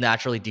 Technology is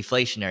naturally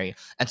deflationary.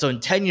 And so in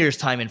 10 years'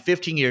 time, in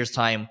 15 years'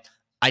 time,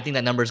 I think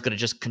that number is going to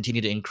just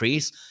continue to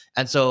increase.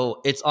 And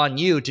so it's on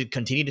you to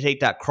continue to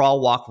take that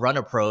crawl, walk, run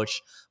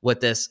approach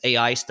with this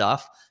AI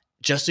stuff,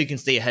 just so you can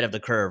stay ahead of the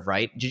curve,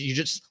 right? You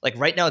just, like,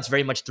 right now, it's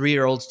very much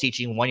 3-year-olds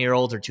teaching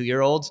 1-year-olds or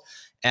 2-year-olds.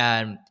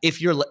 And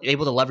if you're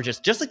able to leverage it,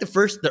 just like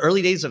the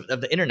early days of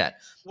the internet,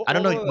 I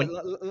don't know Wait,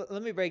 when.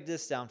 let me break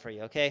this down for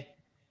you, okay?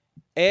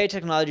 AI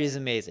technology is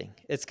amazing.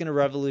 It's going to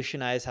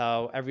revolutionize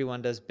how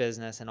everyone does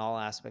business and all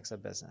aspects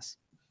of business.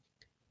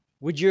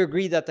 Would you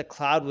agree that the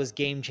cloud was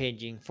game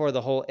changing for the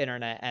whole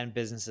internet and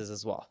businesses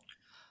as well?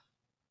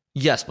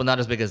 Yes, but not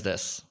as big as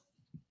this.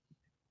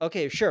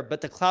 Okay, sure, but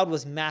the cloud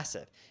was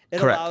massive. It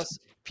Correct. allows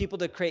people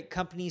to create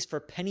companies for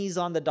pennies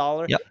on the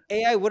dollar. Yep.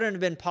 AI wouldn't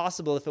have been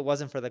possible if it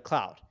wasn't for the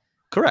cloud,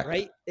 Correct.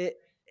 right? It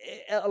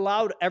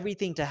allowed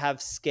everything to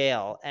have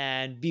scale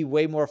and be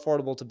way more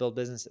affordable to build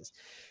businesses.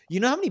 You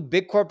know how many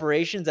big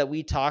corporations that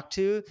we talk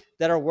to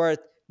that are worth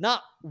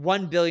not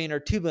 1 billion or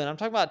 2 billion? I'm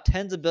talking about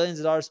tens of billions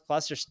of dollars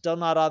plus are still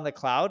not on the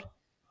cloud.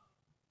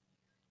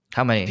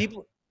 How many?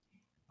 People,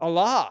 a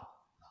lot.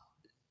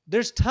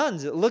 There's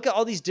tons. Look at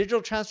all these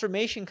digital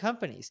transformation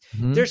companies.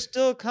 Mhm. There's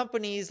still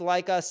companies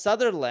like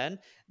Sutherland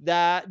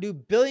that do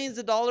billions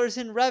of dollars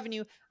in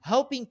revenue,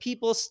 helping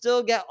people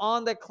still get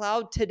on the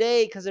cloud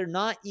today because they're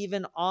not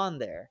even on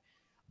there.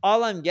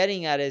 All I'm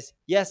getting at is,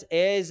 yes,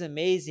 AI is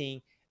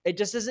amazing. It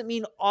just doesn't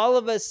mean all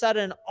of a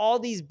sudden all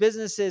these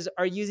businesses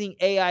are using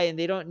AI and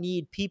they don't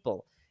need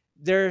people.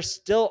 There's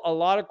still a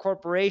lot of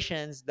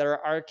corporations that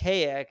are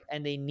archaic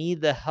and they need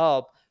the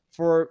help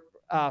for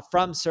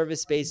from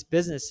service-based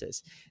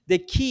businesses. The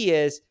key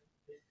is,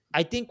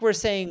 I think we're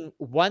saying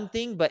one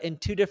thing, but in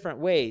two different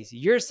ways.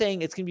 You're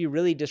saying it's going to be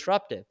really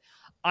disruptive.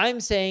 I'm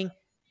saying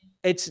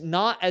it's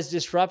not as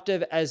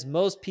disruptive as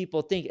most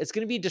people think. It's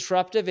going to be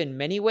disruptive in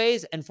many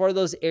ways. And for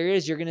those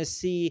areas, you're going to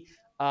see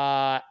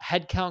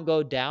headcount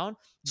go down,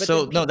 but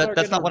So then no, people are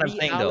that's going to not what I'm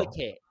saying though.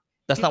 reallocate.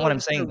 That's not People what are I'm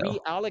just going saying to though.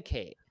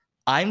 reallocate.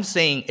 I'm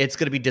saying it's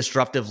going to be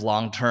disruptive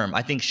long term.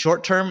 I think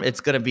short term,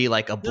 it's going to be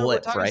like a No, we're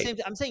blip, talking the right? same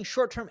thing. I'm saying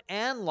short term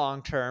and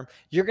long term,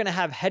 you're going to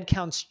have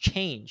headcounts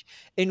change,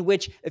 in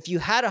which if you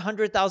had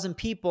 100,000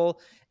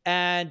 people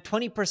and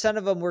 20%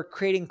 of them were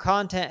creating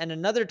content and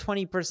another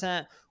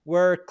 20%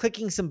 were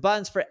clicking some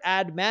buttons for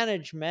ad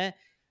management,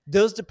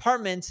 those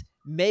departments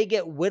may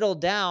get whittled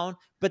down,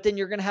 but then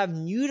you're going to have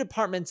new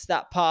departments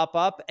that pop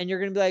up and you're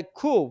going to be like,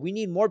 cool, we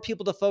need more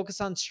people to focus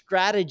on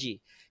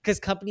strategy because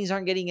companies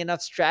aren't getting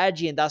enough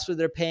strategy and that's what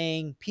they're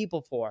paying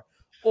people for.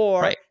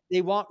 Or Right.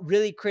 they want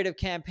really creative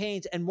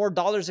campaigns and more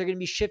dollars are going to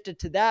be shifted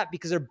to that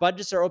because their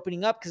budgets are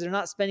opening up because they're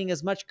not spending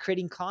as much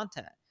creating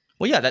content.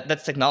 Well, yeah,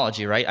 that's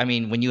technology, right? I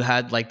mean, when you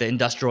had like the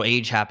industrial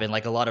age happen,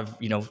 like a lot of,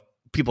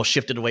 people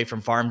shifted away from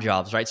farm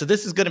jobs, right? So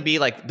this is going to be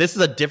like, this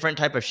is a different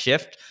type of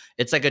shift.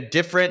 It's like a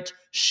different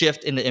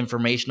shift in the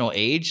informational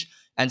age.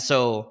 And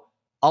so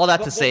all that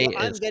to But say what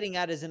I'm is, getting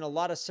at is in a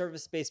lot of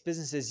service-based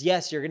businesses,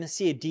 yes, you're going to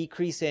see a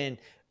decrease in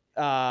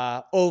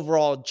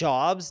overall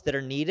jobs that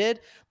are needed,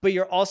 but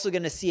you're also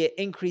going to see an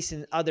increase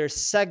in other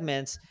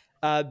segments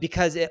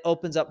because it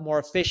opens up more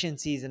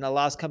efficiencies and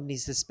allows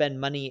companies to spend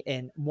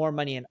more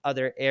money in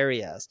other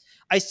areas.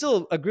 I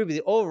still agree with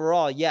you.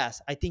 Overall,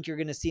 yes, I think you're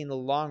going to see in the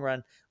long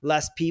run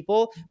less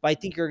people, but I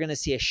think you're going to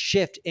see a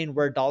shift in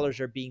where dollars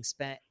are being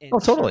spent oh, in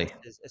totally,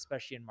 services,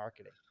 especially in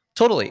marketing.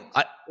 totally.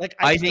 Like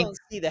I I just think, don't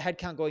see the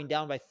headcount going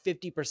down by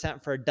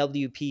 50% for a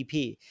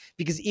WPP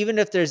because even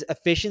if there's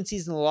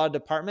efficiencies in a lot of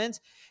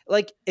departments,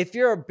 like if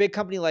you're a big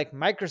company like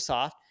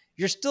Microsoft,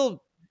 you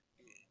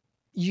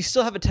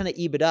still have a ton of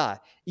EBITDA.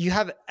 You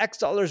have X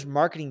dollars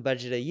marketing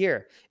budget a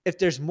year. If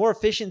there's more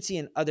efficiency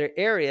in other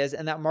areas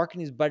and that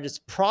marketing budget's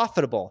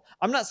profitable,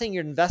 I'm not saying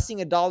you're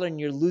investing a dollar and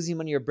you're losing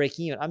money or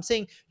breaking even. I'm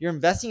saying you're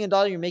investing a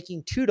dollar, you're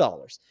making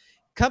 $2.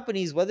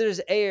 Companies, whether it's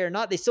A or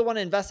not, they still want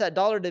to invest that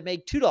dollar to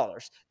make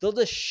 $2. They'll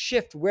just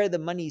shift where the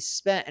money's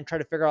spent and try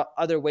to figure out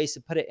other ways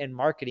to put it in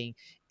marketing.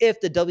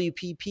 If the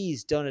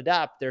WPPs don't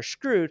adapt, they're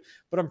screwed.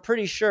 But I'm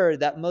pretty sure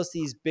that most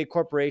of these big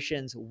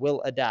corporations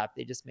will adapt.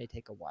 They just may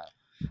take a while.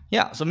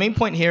 yeah. So main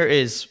point here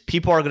is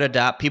people are going to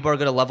adapt. People are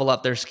going to level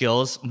up their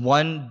skills.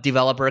 One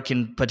developer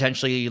can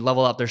potentially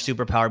level up their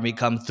superpower and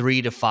become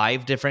 3 to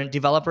 5 different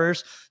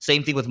developers.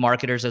 Same thing with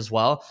marketers as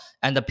well.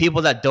 And the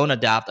people that don't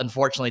adapt,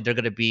 unfortunately, they're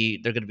going to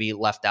be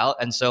left out.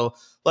 And so,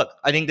 look,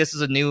 I think this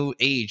is a new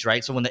age,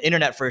 right? So when the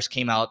internet first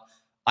came out,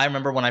 I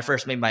remember when I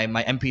first made my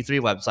MP3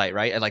 website,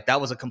 right? And like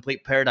that was a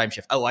complete paradigm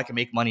shift. Oh, I can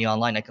make money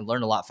online. I can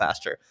learn a lot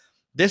faster.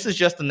 This is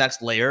just the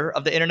next layer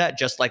of the internet.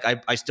 Just like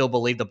I still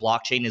believe the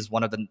blockchain is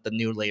one of the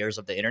new layers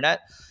of the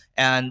internet.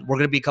 And we're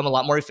going to become a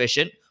lot more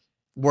efficient.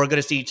 We're going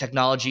to see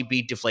technology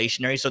be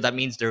deflationary. So that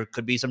means there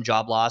could be some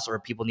job loss or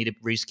people need to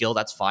reskill.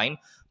 That's fine.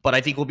 But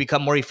I think we'll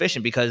become more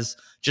efficient because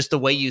just the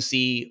way you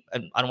see,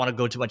 and I don't want to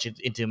go too much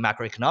into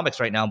macroeconomics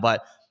right now,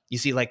 but you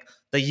see like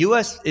the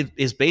US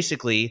is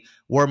basically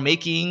we're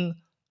making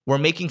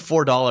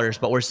 $4,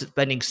 but we're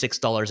spending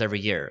 $6 every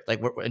year.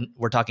 Like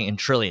we're talking in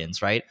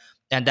trillions, right?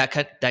 And that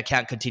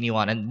can't continue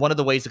on. And one of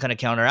the ways to kind of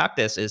counteract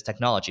this is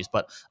technologies.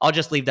 But I'll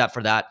just leave that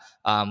for that.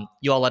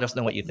 You all let us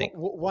know what you think.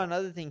 One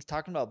other thing,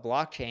 talking about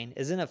blockchain,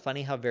 isn't it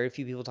funny how very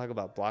few people talk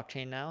about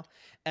blockchain now?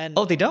 And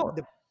Oh, they don't.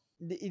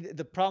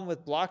 the problem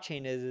with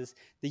blockchain is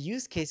the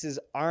use cases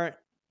aren't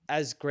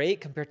as great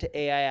compared to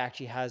AI.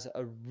 Actually,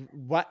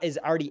 what is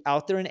already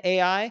out there in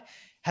AI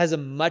has a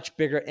much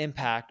bigger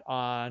impact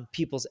on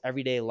people's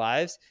everyday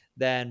lives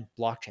than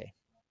blockchain.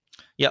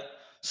 Yep.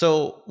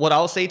 So what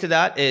I'll say to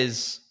that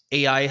is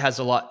AI has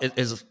a lot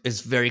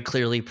is very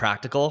clearly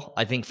practical.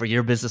 I think for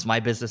your business, my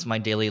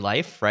daily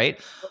life, right?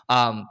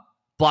 Um,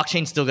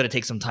 Blockchain's still going to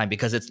take some time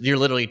because you're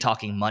literally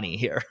talking money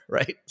here,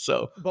 right?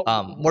 So But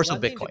more so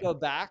one thing to Bitcoin. go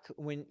back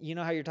when you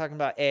know how you're talking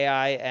about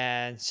AI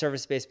and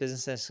service-based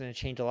business that's going to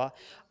change a lot.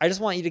 I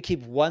just want you to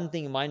keep one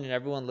thing in mind and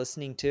everyone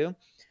listening too.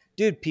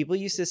 Dude, people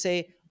used to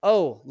say,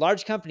 "Oh,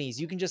 large companies,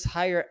 you can just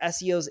hire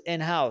SEOs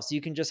in-house.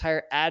 You can just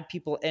hire ad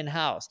people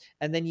in-house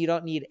and then you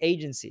don't need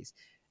agencies."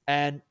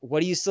 And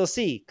what do you still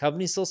see?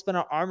 Companies still spend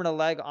an arm and a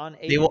leg on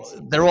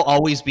agencies. There will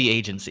always be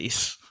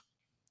agencies.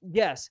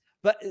 Yes,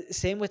 but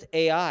same with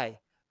AI.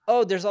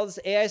 Oh, there's all this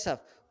AI stuff.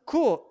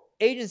 Cool.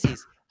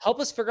 Agencies, help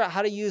us figure out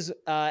how to use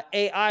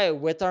AI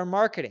with our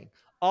marketing.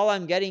 All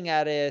I'm getting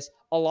at is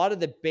a lot of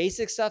the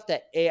basic stuff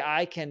that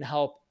AI can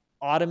help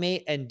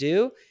automate and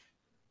do.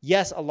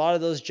 Yes, a lot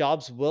of those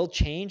jobs will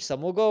change.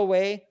 Some will go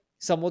away.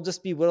 Some will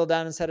just be whittled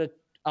down. Instead of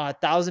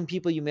 1,000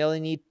 people, you may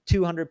only need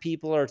 200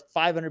 people or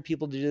 500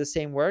 people to do the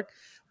same work.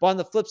 But on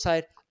the flip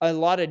side, a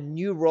lot of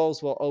new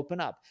roles will open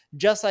up.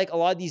 Just like a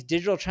lot of these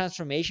digital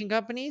transformation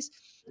companies,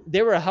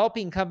 they were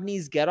helping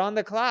companies get on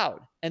the cloud.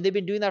 And they've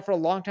been doing that for a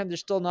long time.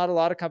 There's still not a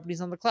lot of companies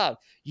on the cloud.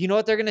 You know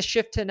what they're going to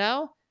shift to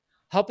now?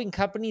 Helping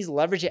companies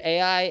leverage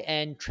AI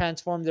and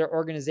transform their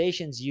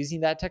organizations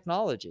using that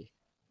technology.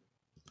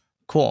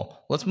 Cool.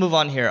 Let's move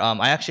on here.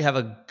 I actually have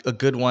a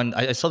good one.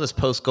 I saw this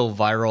post go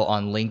viral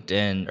on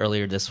LinkedIn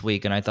earlier this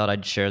week, and I thought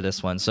I'd share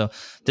this one. So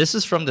this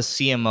is from the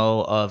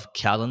CMO of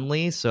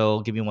Calendly. So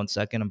give me 1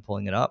 second. I'm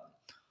pulling it up.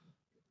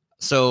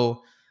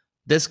 So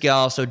this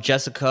gal, so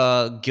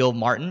Jessica Gill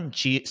Martin,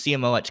 she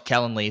CMO at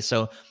Calendly.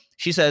 So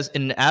she says,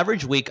 in an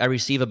average week, I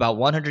receive about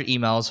 100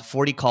 emails,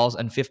 40 calls,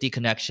 and 50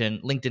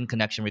 LinkedIn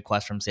connection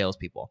requests from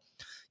salespeople.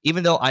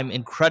 Even though I'm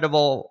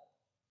incredibly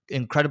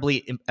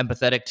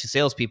empathetic to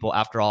salespeople.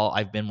 After all,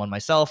 I've been one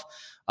myself.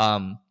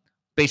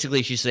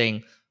 Basically, she's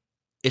saying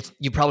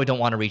you probably don't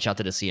want to reach out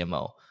to the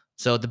CMO.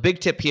 So the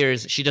big tip here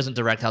is she doesn't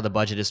direct how the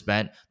budget is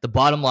spent. The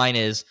bottom line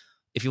is,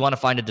 if you want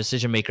to find a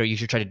decision maker, you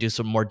should try to do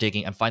some more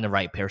digging and find the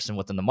right person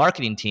within the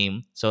marketing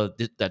team. So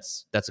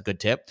that's a good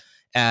tip.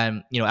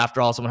 And after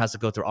all, someone has to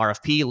go through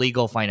RFP,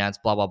 legal, finance,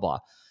 blah blah blah.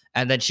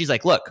 And then she's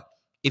like, look,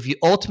 if you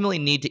ultimately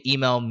need to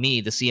email me,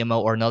 the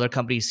CMO, or another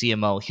company's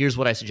CMO, here's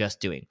what I suggest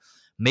doing.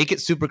 Make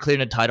it super clear in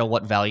the title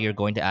what value you're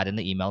going to add in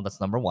the email.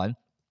 That's number one.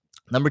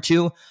 Number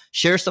two,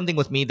 share something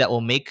with me that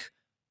will make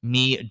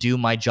me do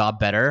my job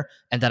better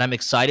and that I'm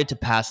excited to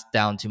pass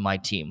down to my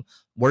team.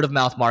 Word of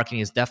mouth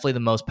marketing is definitely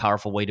the most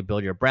powerful way to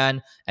build your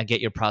brand and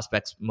get your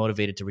prospects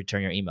motivated to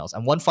return your emails.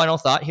 And one final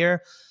thought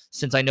here,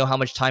 since I know how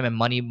much time and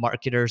money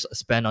marketers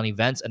spend on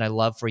events and I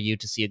love for you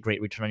to see a great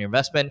return on your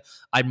investment,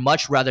 I'd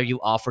much rather you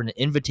offer an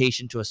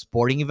invitation to a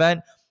sporting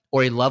event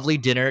or a lovely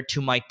dinner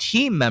to my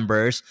team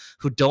members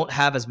who don't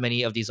have as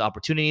many of these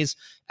opportunities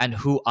and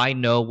who I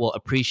know will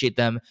appreciate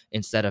them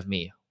instead of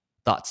me.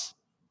 Thoughts?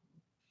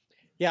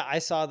 Yeah, I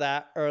saw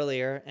that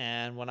earlier,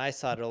 and when I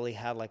saw it, only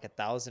had like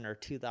 1,000 or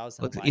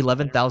 2,000 Look, likes.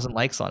 11,000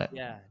 likes on it.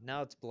 Yeah,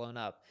 now it's blown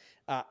up.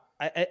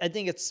 I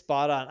think it's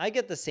spot on. I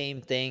get the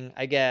same thing.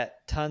 I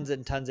get tons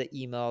and tons of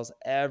emails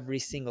every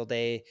single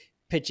day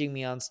pitching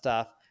me on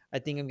stuff. I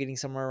think I'm getting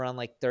somewhere around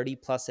like 30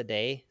 plus a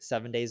day,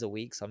 7 days a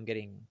week. So I'm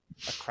getting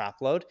a crap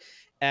load.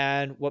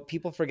 And what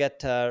people forget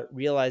to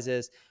realize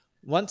is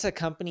once a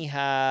company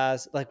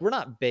has, like, we're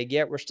not big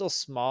yet, we're still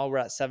small. We're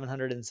at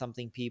 700 and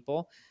something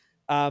people.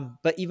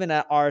 But even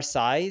at our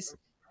size,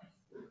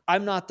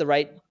 I'm not the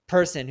right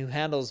person who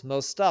handles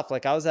most stuff.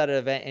 Like, I was at an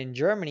event in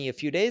Germany a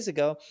few days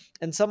ago,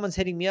 and someone's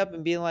hitting me up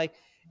and being like,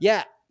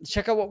 yeah,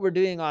 check out what we're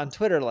doing on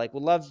Twitter. Like,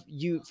 we'd love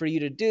for you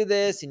to do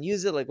this and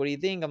use it. Like, what do you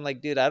think? I'm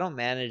like, dude, I don't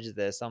manage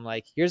this. I'm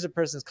like, here's a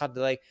person's contact.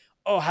 Like,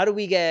 oh, how do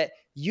we get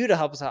you to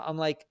help us out? I'm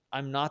like,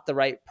 I'm not the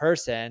right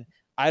person.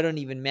 I don't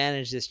even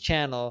manage this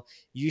channel.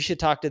 You should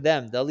talk to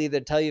them. They'll either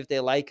tell you if they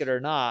like it or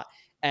not.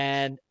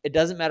 And it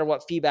doesn't matter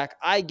what feedback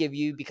I give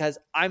you because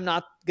I'm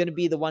not going to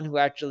be the one who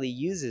actually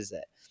uses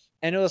it.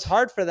 And it was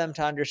hard for them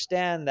to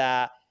understand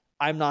that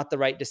I'm not the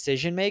right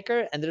decision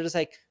maker. And they're just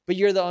like, but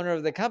you're the owner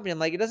of the company. I'm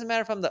like, it doesn't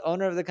matter if I'm the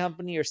owner of the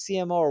company or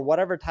CMO or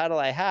whatever title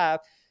I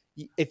have.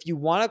 If you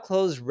want to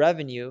close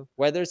revenue,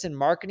 whether it's in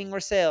marketing or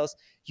sales,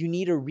 you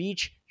need to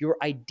reach your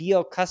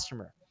ideal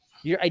customer.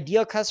 Your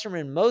ideal customer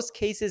in most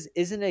cases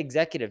isn't an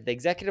executive. The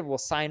executive will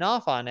sign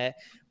off on it,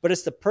 but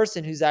it's the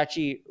person who's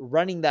actually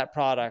running that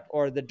product,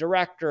 or the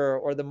director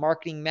or the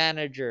marketing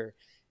manager.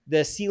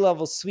 The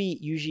C-level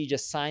suite usually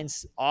just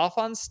signs off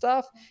on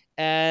stuff,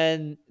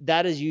 and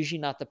that is usually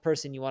not the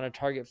person you want to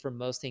target for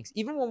most things.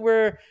 Even when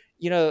we're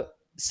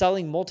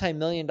selling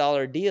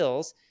multi-million-dollar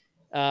deals,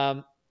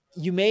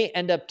 you may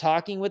end up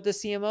talking with the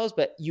CMOs,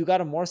 but you got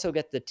to more so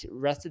get the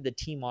rest of the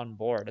team on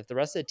board. If the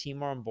rest of the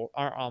team aren't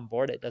on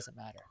board, it doesn't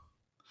matter.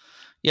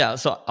 Yeah,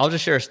 so I'll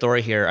just share a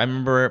story here. I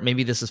remember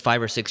maybe this is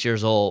 5 or 6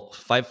 years old.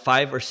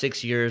 Five or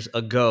 6 years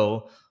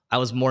ago, I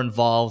was more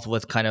involved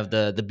with kind of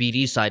the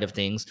BD side of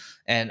things.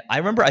 And I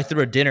remember I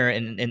threw a dinner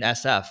in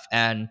SF,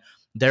 and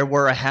there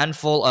were a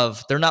handful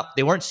of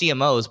they weren't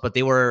CMOs, but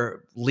they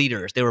were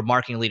leaders. They were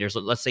marketing leaders.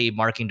 Let's say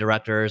marketing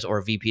directors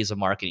or VPs of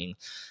marketing.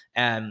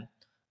 And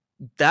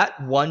that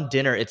one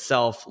dinner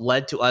itself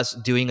led to us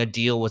doing a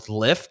deal with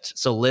Lyft.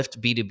 So Lyft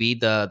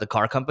B2B, the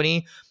car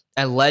company,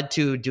 and led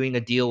to doing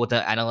a deal with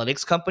an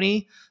analytics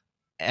company.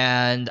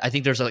 And I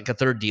think there's like a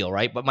third deal,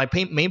 right? But my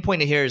main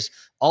point here is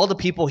all the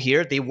people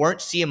here, they weren't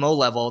CMO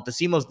level. The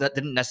CMOs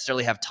didn't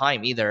necessarily have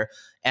time either.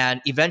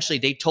 And eventually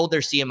they told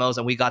their CMOs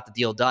and we got the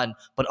deal done.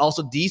 But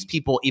also these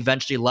people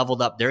eventually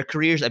leveled up their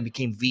careers and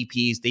became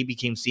VPs. They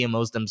became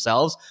CMOs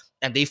themselves,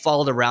 and they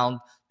followed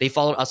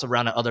us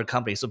around at other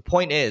companies. So the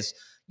point is,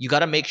 you got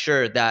to make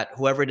sure that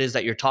whoever it is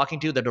that you're talking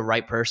to, they're the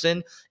right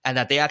person and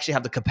that they actually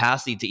have the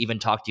capacity to even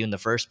talk to you in the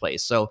first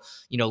place. So,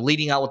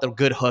 leading out with a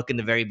good hook in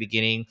the very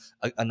beginning,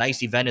 a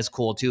nice event is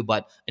cool too,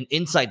 but an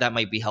insight that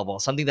might be helpful,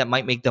 something that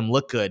might make them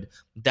look good.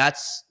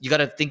 You got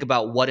to think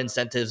about what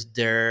incentives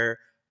they're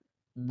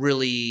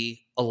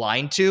really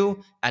aligned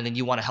to, and then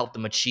you want to help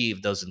them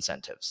achieve those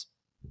incentives.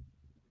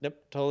 Yep,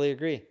 totally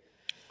agree.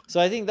 So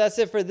I think that's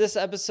it for this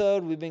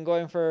episode. We've been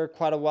going for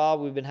quite a while.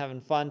 We've been having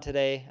fun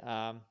today.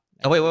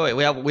 Oh, wait.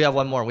 We have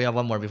one more. We have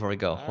one more before we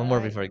go. All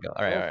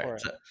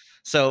right.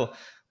 So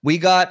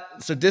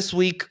this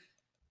week,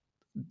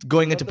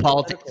 going into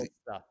politics.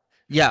 Stuff.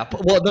 Yeah,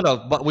 well, no,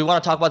 but we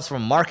want to talk about this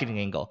from a marketing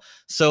angle.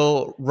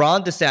 So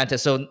Ron DeSantis.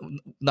 So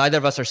neither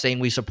of us are saying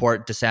we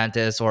support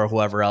DeSantis or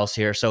whoever else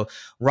here. So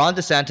Ron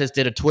DeSantis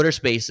did a Twitter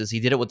Spaces. He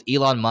did it with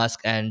Elon Musk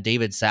and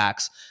David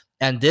Sachs.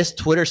 And this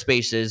Twitter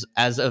Spaces,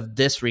 as of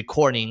this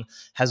recording,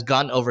 has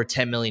gotten over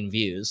 10 million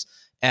views.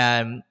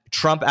 And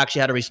Trump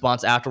actually had a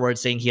response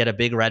afterwards saying he had a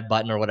big red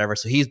button or whatever.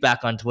 So he's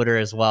back on Twitter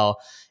as well.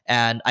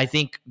 And I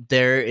think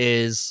there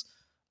is.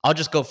 I'll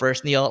just go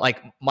first, Neil.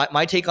 Like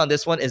my take on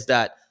this one is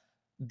that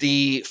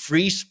the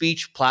free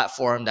speech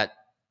platform that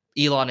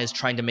Elon is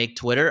trying to make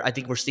Twitter, I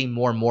think we're seeing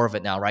more and more of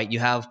it now, right? You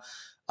have,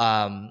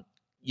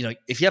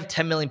 if you have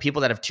 10 million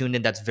people that have tuned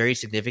in, that's very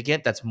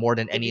significant. That's more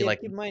than any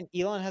like. Keep in mind,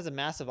 Elon has a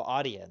massive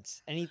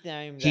audience.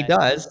 Anytime He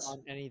that he's does,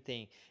 on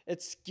anything,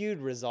 it's skewed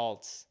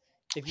results.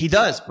 If you he keep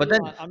up does, but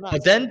then, Elon, I'm not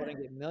but saying it then,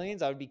 wouldn't get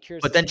millions. I would be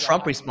curious but to then see what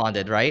Trump happens.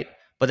 responded, right?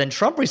 But then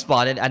Trump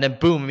responded, and then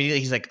boom, immediately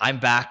he's like, "I'm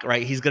back,"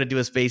 right? He's gonna do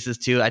his Spaces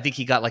too. I think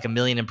he got like 1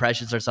 million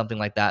impressions or something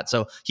like that.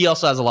 So he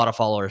also has a lot of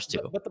followers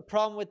too. But the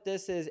problem with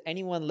this is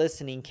anyone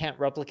listening can't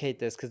replicate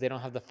this because they don't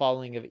have the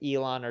following of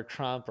Elon or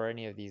Trump or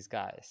any of these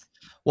guys.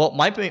 Well,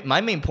 my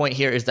main point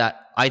here is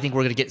that I think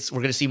we're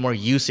gonna see more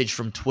usage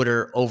from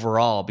Twitter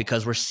overall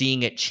because we're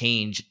seeing it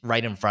change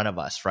right in front of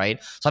us,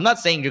 right? So I'm not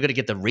saying you're gonna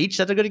get the reach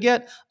that they're gonna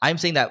get. I'm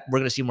saying that we're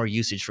gonna see more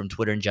usage from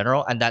Twitter in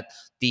general, and that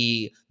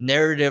the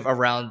narrative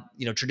around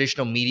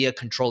traditional media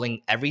controlling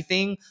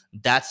everything,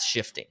 that's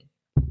shifting.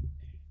 You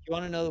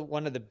want to know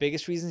one of the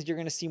biggest reasons you're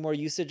going to see more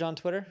usage on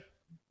Twitter?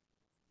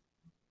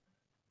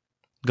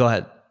 Go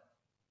ahead.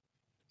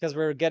 Because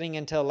we're getting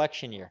into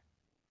election year.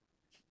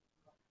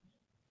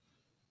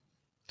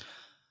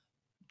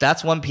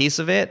 That's one piece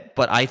of it,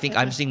 but I think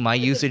I'm seeing my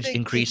It's a usage big piece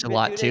increase a of it,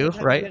 lot dude. too, Anytime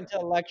you right? get into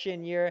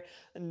election year,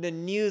 and the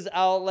news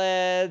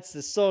outlets,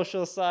 the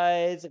social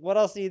sites, what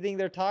else do you think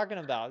they're talking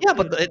about? Yeah,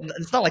 Dude, but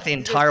it's not like the these are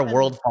entire trends.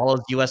 world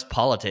follows U.S.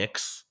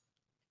 politics.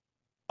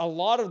 A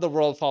lot of the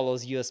world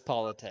follows U.S.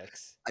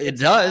 politics. It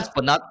It's does, massive.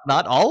 but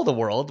not all of the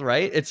world,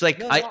 right? It's like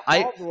No, I not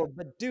I all of the world,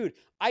 but dude,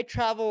 I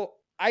travel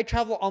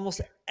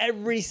almost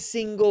every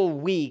single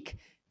week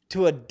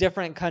to a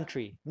different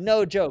country.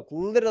 No joke.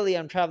 Literally,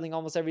 I'm traveling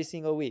almost every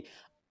single week.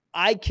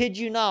 I kid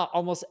you not,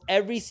 almost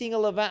every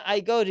single event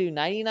I go to,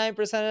 99%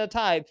 of the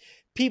time,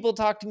 people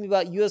talk to me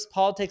about US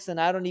politics and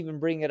I don't even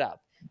bring it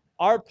up.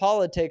 Our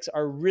politics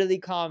are really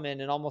common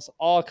in almost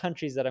all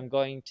countries that I'm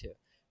going to,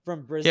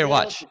 from Here, Brazil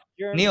watch. to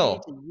Germany Neil,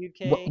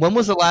 to UK. when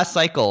was the last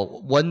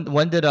cycle? When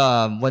did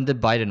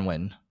Biden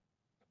win?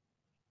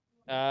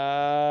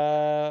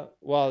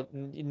 Well,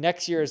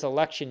 next year is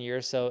election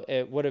year, so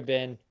it would have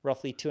been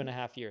roughly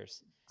 2.5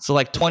 years. So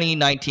like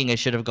 2019, it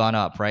should have gone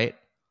up, right?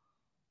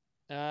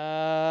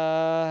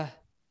 Uh,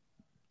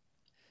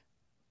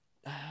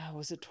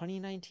 was it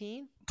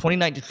 2019?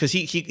 2019, because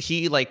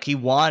he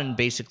won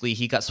basically.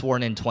 He got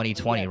sworn in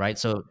 2020, Yeah, right?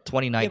 So yeah, but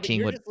 2019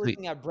 you're would. just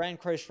looking at brand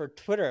crash for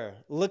Twitter.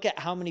 Look at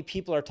how many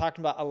people are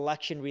talking about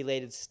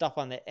election-related stuff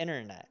on the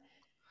internet.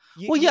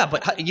 Well, You yeah, have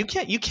but to, you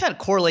can't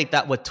correlate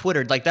that with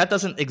Twitter. Like that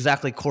doesn't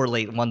exactly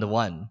correlate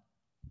 1-to-1.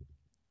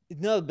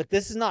 no, but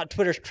this is not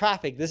Twitter's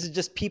traffic. This is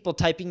just people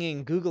typing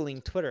in,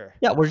 Googling Twitter.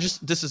 Yeah,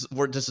 this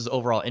is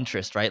overall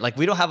interest, right? Like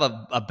we don't have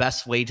a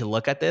best way to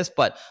look at this,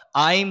 but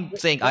I'm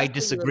saying I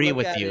disagree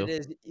with you.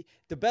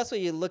 The best way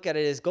you look at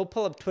it is go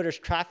pull up Twitter's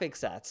traffic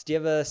stats. Do you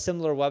have a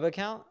similar web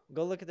account?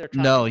 Go look at their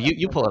traffic No, stats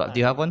you pull over it up. Do time.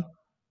 you have one?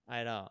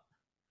 I don't.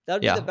 That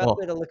would be the Yeah. best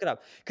way to look it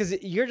up.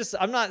 Because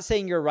I'm not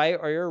saying you're right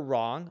or you're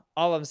wrong.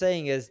 All I'm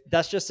saying is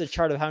that's just a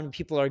chart of how many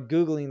people are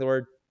Googling the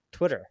word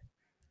Twitter.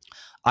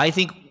 I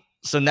think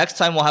so. Next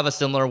time we'll have a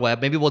similar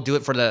web. Maybe we'll do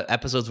it for the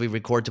episodes we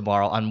record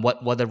tomorrow on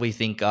whether we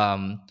think.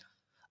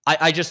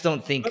 I just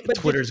don't think But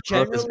just Twitter's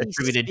growth is generally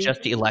attributed just to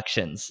speaking,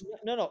 elections.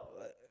 no.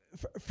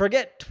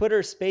 Forget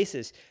Twitter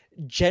Spaces.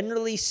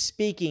 Generally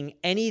speaking,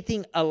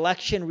 anything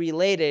election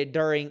related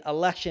during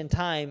election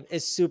time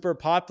is super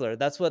popular.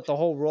 That's what the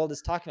whole world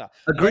is talking about.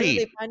 Whether Agreed.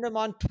 they find them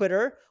on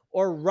Twitter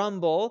or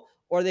Rumble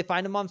or they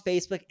find them on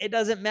Facebook, it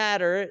doesn't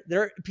matter.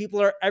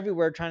 People are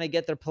everywhere trying to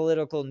get their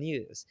political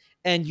news,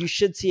 and you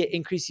should see it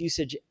increase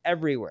usage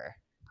everywhere.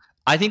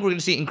 I think we're going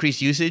to see increased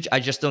usage.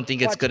 I just don't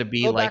think it's Watch, going to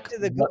be go back like to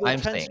the what Google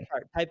I'm Trends saying.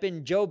 chart. Type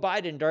in Joe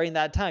Biden during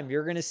that time.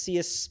 You're going to see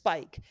a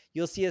spike.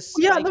 You'll see a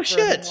Yeah, spike no for him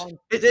shit. on.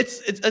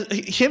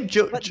 It's him,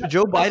 Joe That's what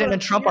Biden, I'm and saying.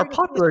 Trump You're are going to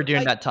see a popular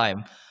during spike. that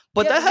time,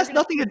 but Yeah, that but you're has going to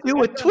nothing see to a do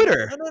with spike on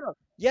him. Twitter. No.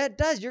 Yeah, it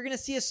does. You're going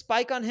to see a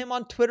spike on him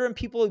on Twitter and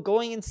people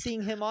going and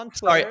seeing him on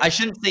Sorry, Twitter. I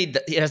shouldn't say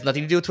that it has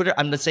nothing to do with Twitter.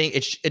 I'm just saying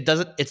it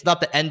doesn't. It's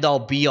not the end all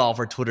be all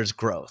for Twitter's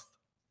growth.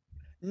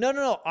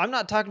 No. I'm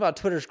not talking about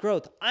Twitter's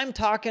growth. I'm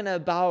talking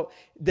about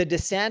the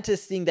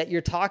DeSantis thing that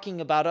you're talking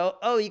about.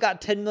 Oh, you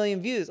got 10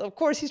 million views. Of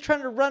course, he's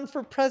trying to run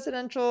for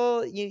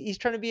presidential. He's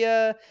trying to be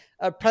a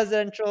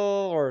presidential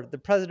or the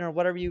president or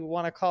whatever you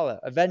want to call it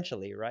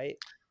eventually, right?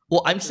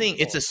 Well, I'm saying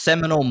it's a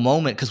seminal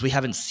moment because we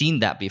haven't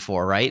seen that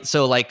before, right?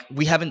 So like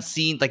we haven't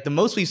seen like the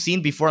most we've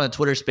seen before on the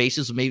Twitter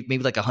Spaces was maybe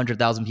like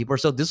 100,000 people or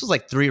so. This was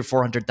like 300,000 or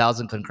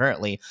 400,000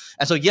 concurrently,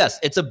 and so yes,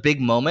 it's a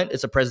big moment.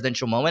 It's a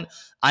presidential moment.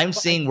 I'm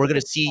saying we're going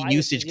to see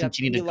usage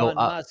continue to go up. Elon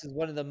Musk is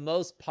one of the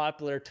most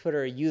popular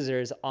Twitter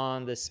users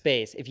on the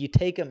space. If you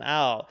take him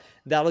out,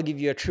 that'll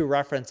give you a true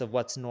reference of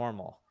what's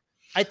normal.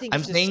 I think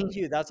I'm it's saying just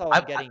cute. That's all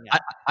I'm getting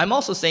at. I'm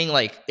also saying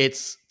like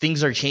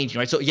things are changing,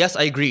 right? So yes,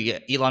 I agree.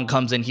 Elon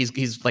comes in,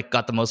 he's like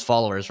got the most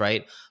followers,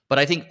 right? But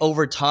I think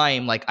over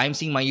time, like I'm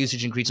seeing my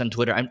usage increase on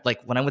Twitter. I'm like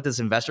when I went to this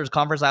investors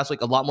conference last week,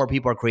 a lot more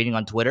people are creating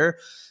on Twitter.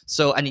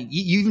 So and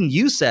even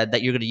you said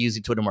that you're going to use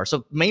Twitter more.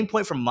 So main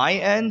point from my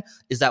end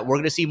is that we're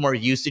going to see more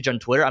usage on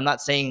Twitter. I'm not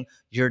saying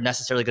you're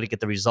necessarily going to get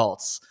the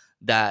results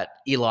that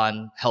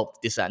Elon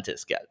helped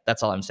DeSantis get.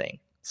 That's all I'm saying.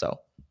 So.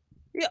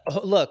 Yeah,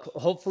 look,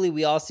 hopefully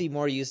we all see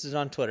more usage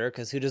on Twitter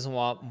because who doesn't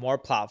want more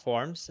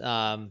platforms?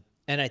 And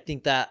I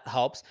think that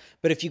helps.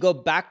 But if you go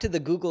back to the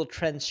Google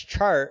Trends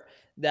chart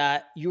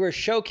that you were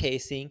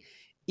showcasing,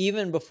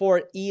 even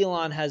before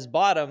Elon has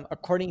bottom,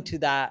 according to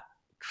that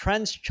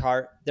trends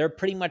chart, they're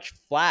pretty much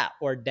flat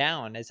or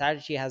down. It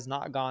actually has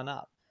not gone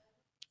up.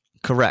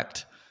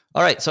 Correct.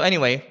 All right. So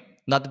anyway,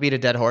 not to beat a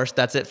dead horse,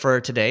 that's it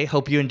for today.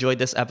 Hope you enjoyed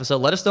this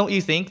episode. Let us know what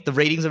you think. The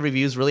ratings and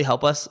reviews really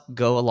help us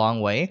go a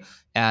long way.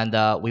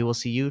 And we will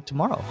see you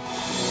tomorrow.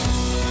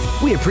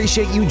 We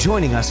appreciate you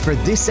joining us for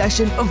this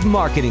session of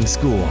Marketing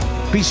School.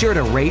 Be sure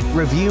to rate,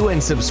 review,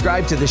 and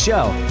subscribe to the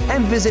show,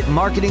 and visit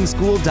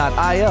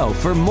marketingschool.io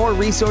for more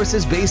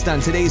resources based on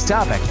today's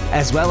topic,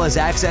 as well as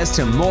access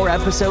to more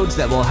episodes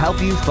that will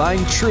help you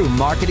find true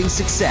marketing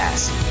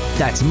success.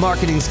 That's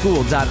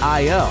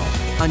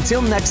marketingschool.io.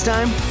 Until next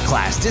time,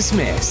 class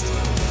dismissed.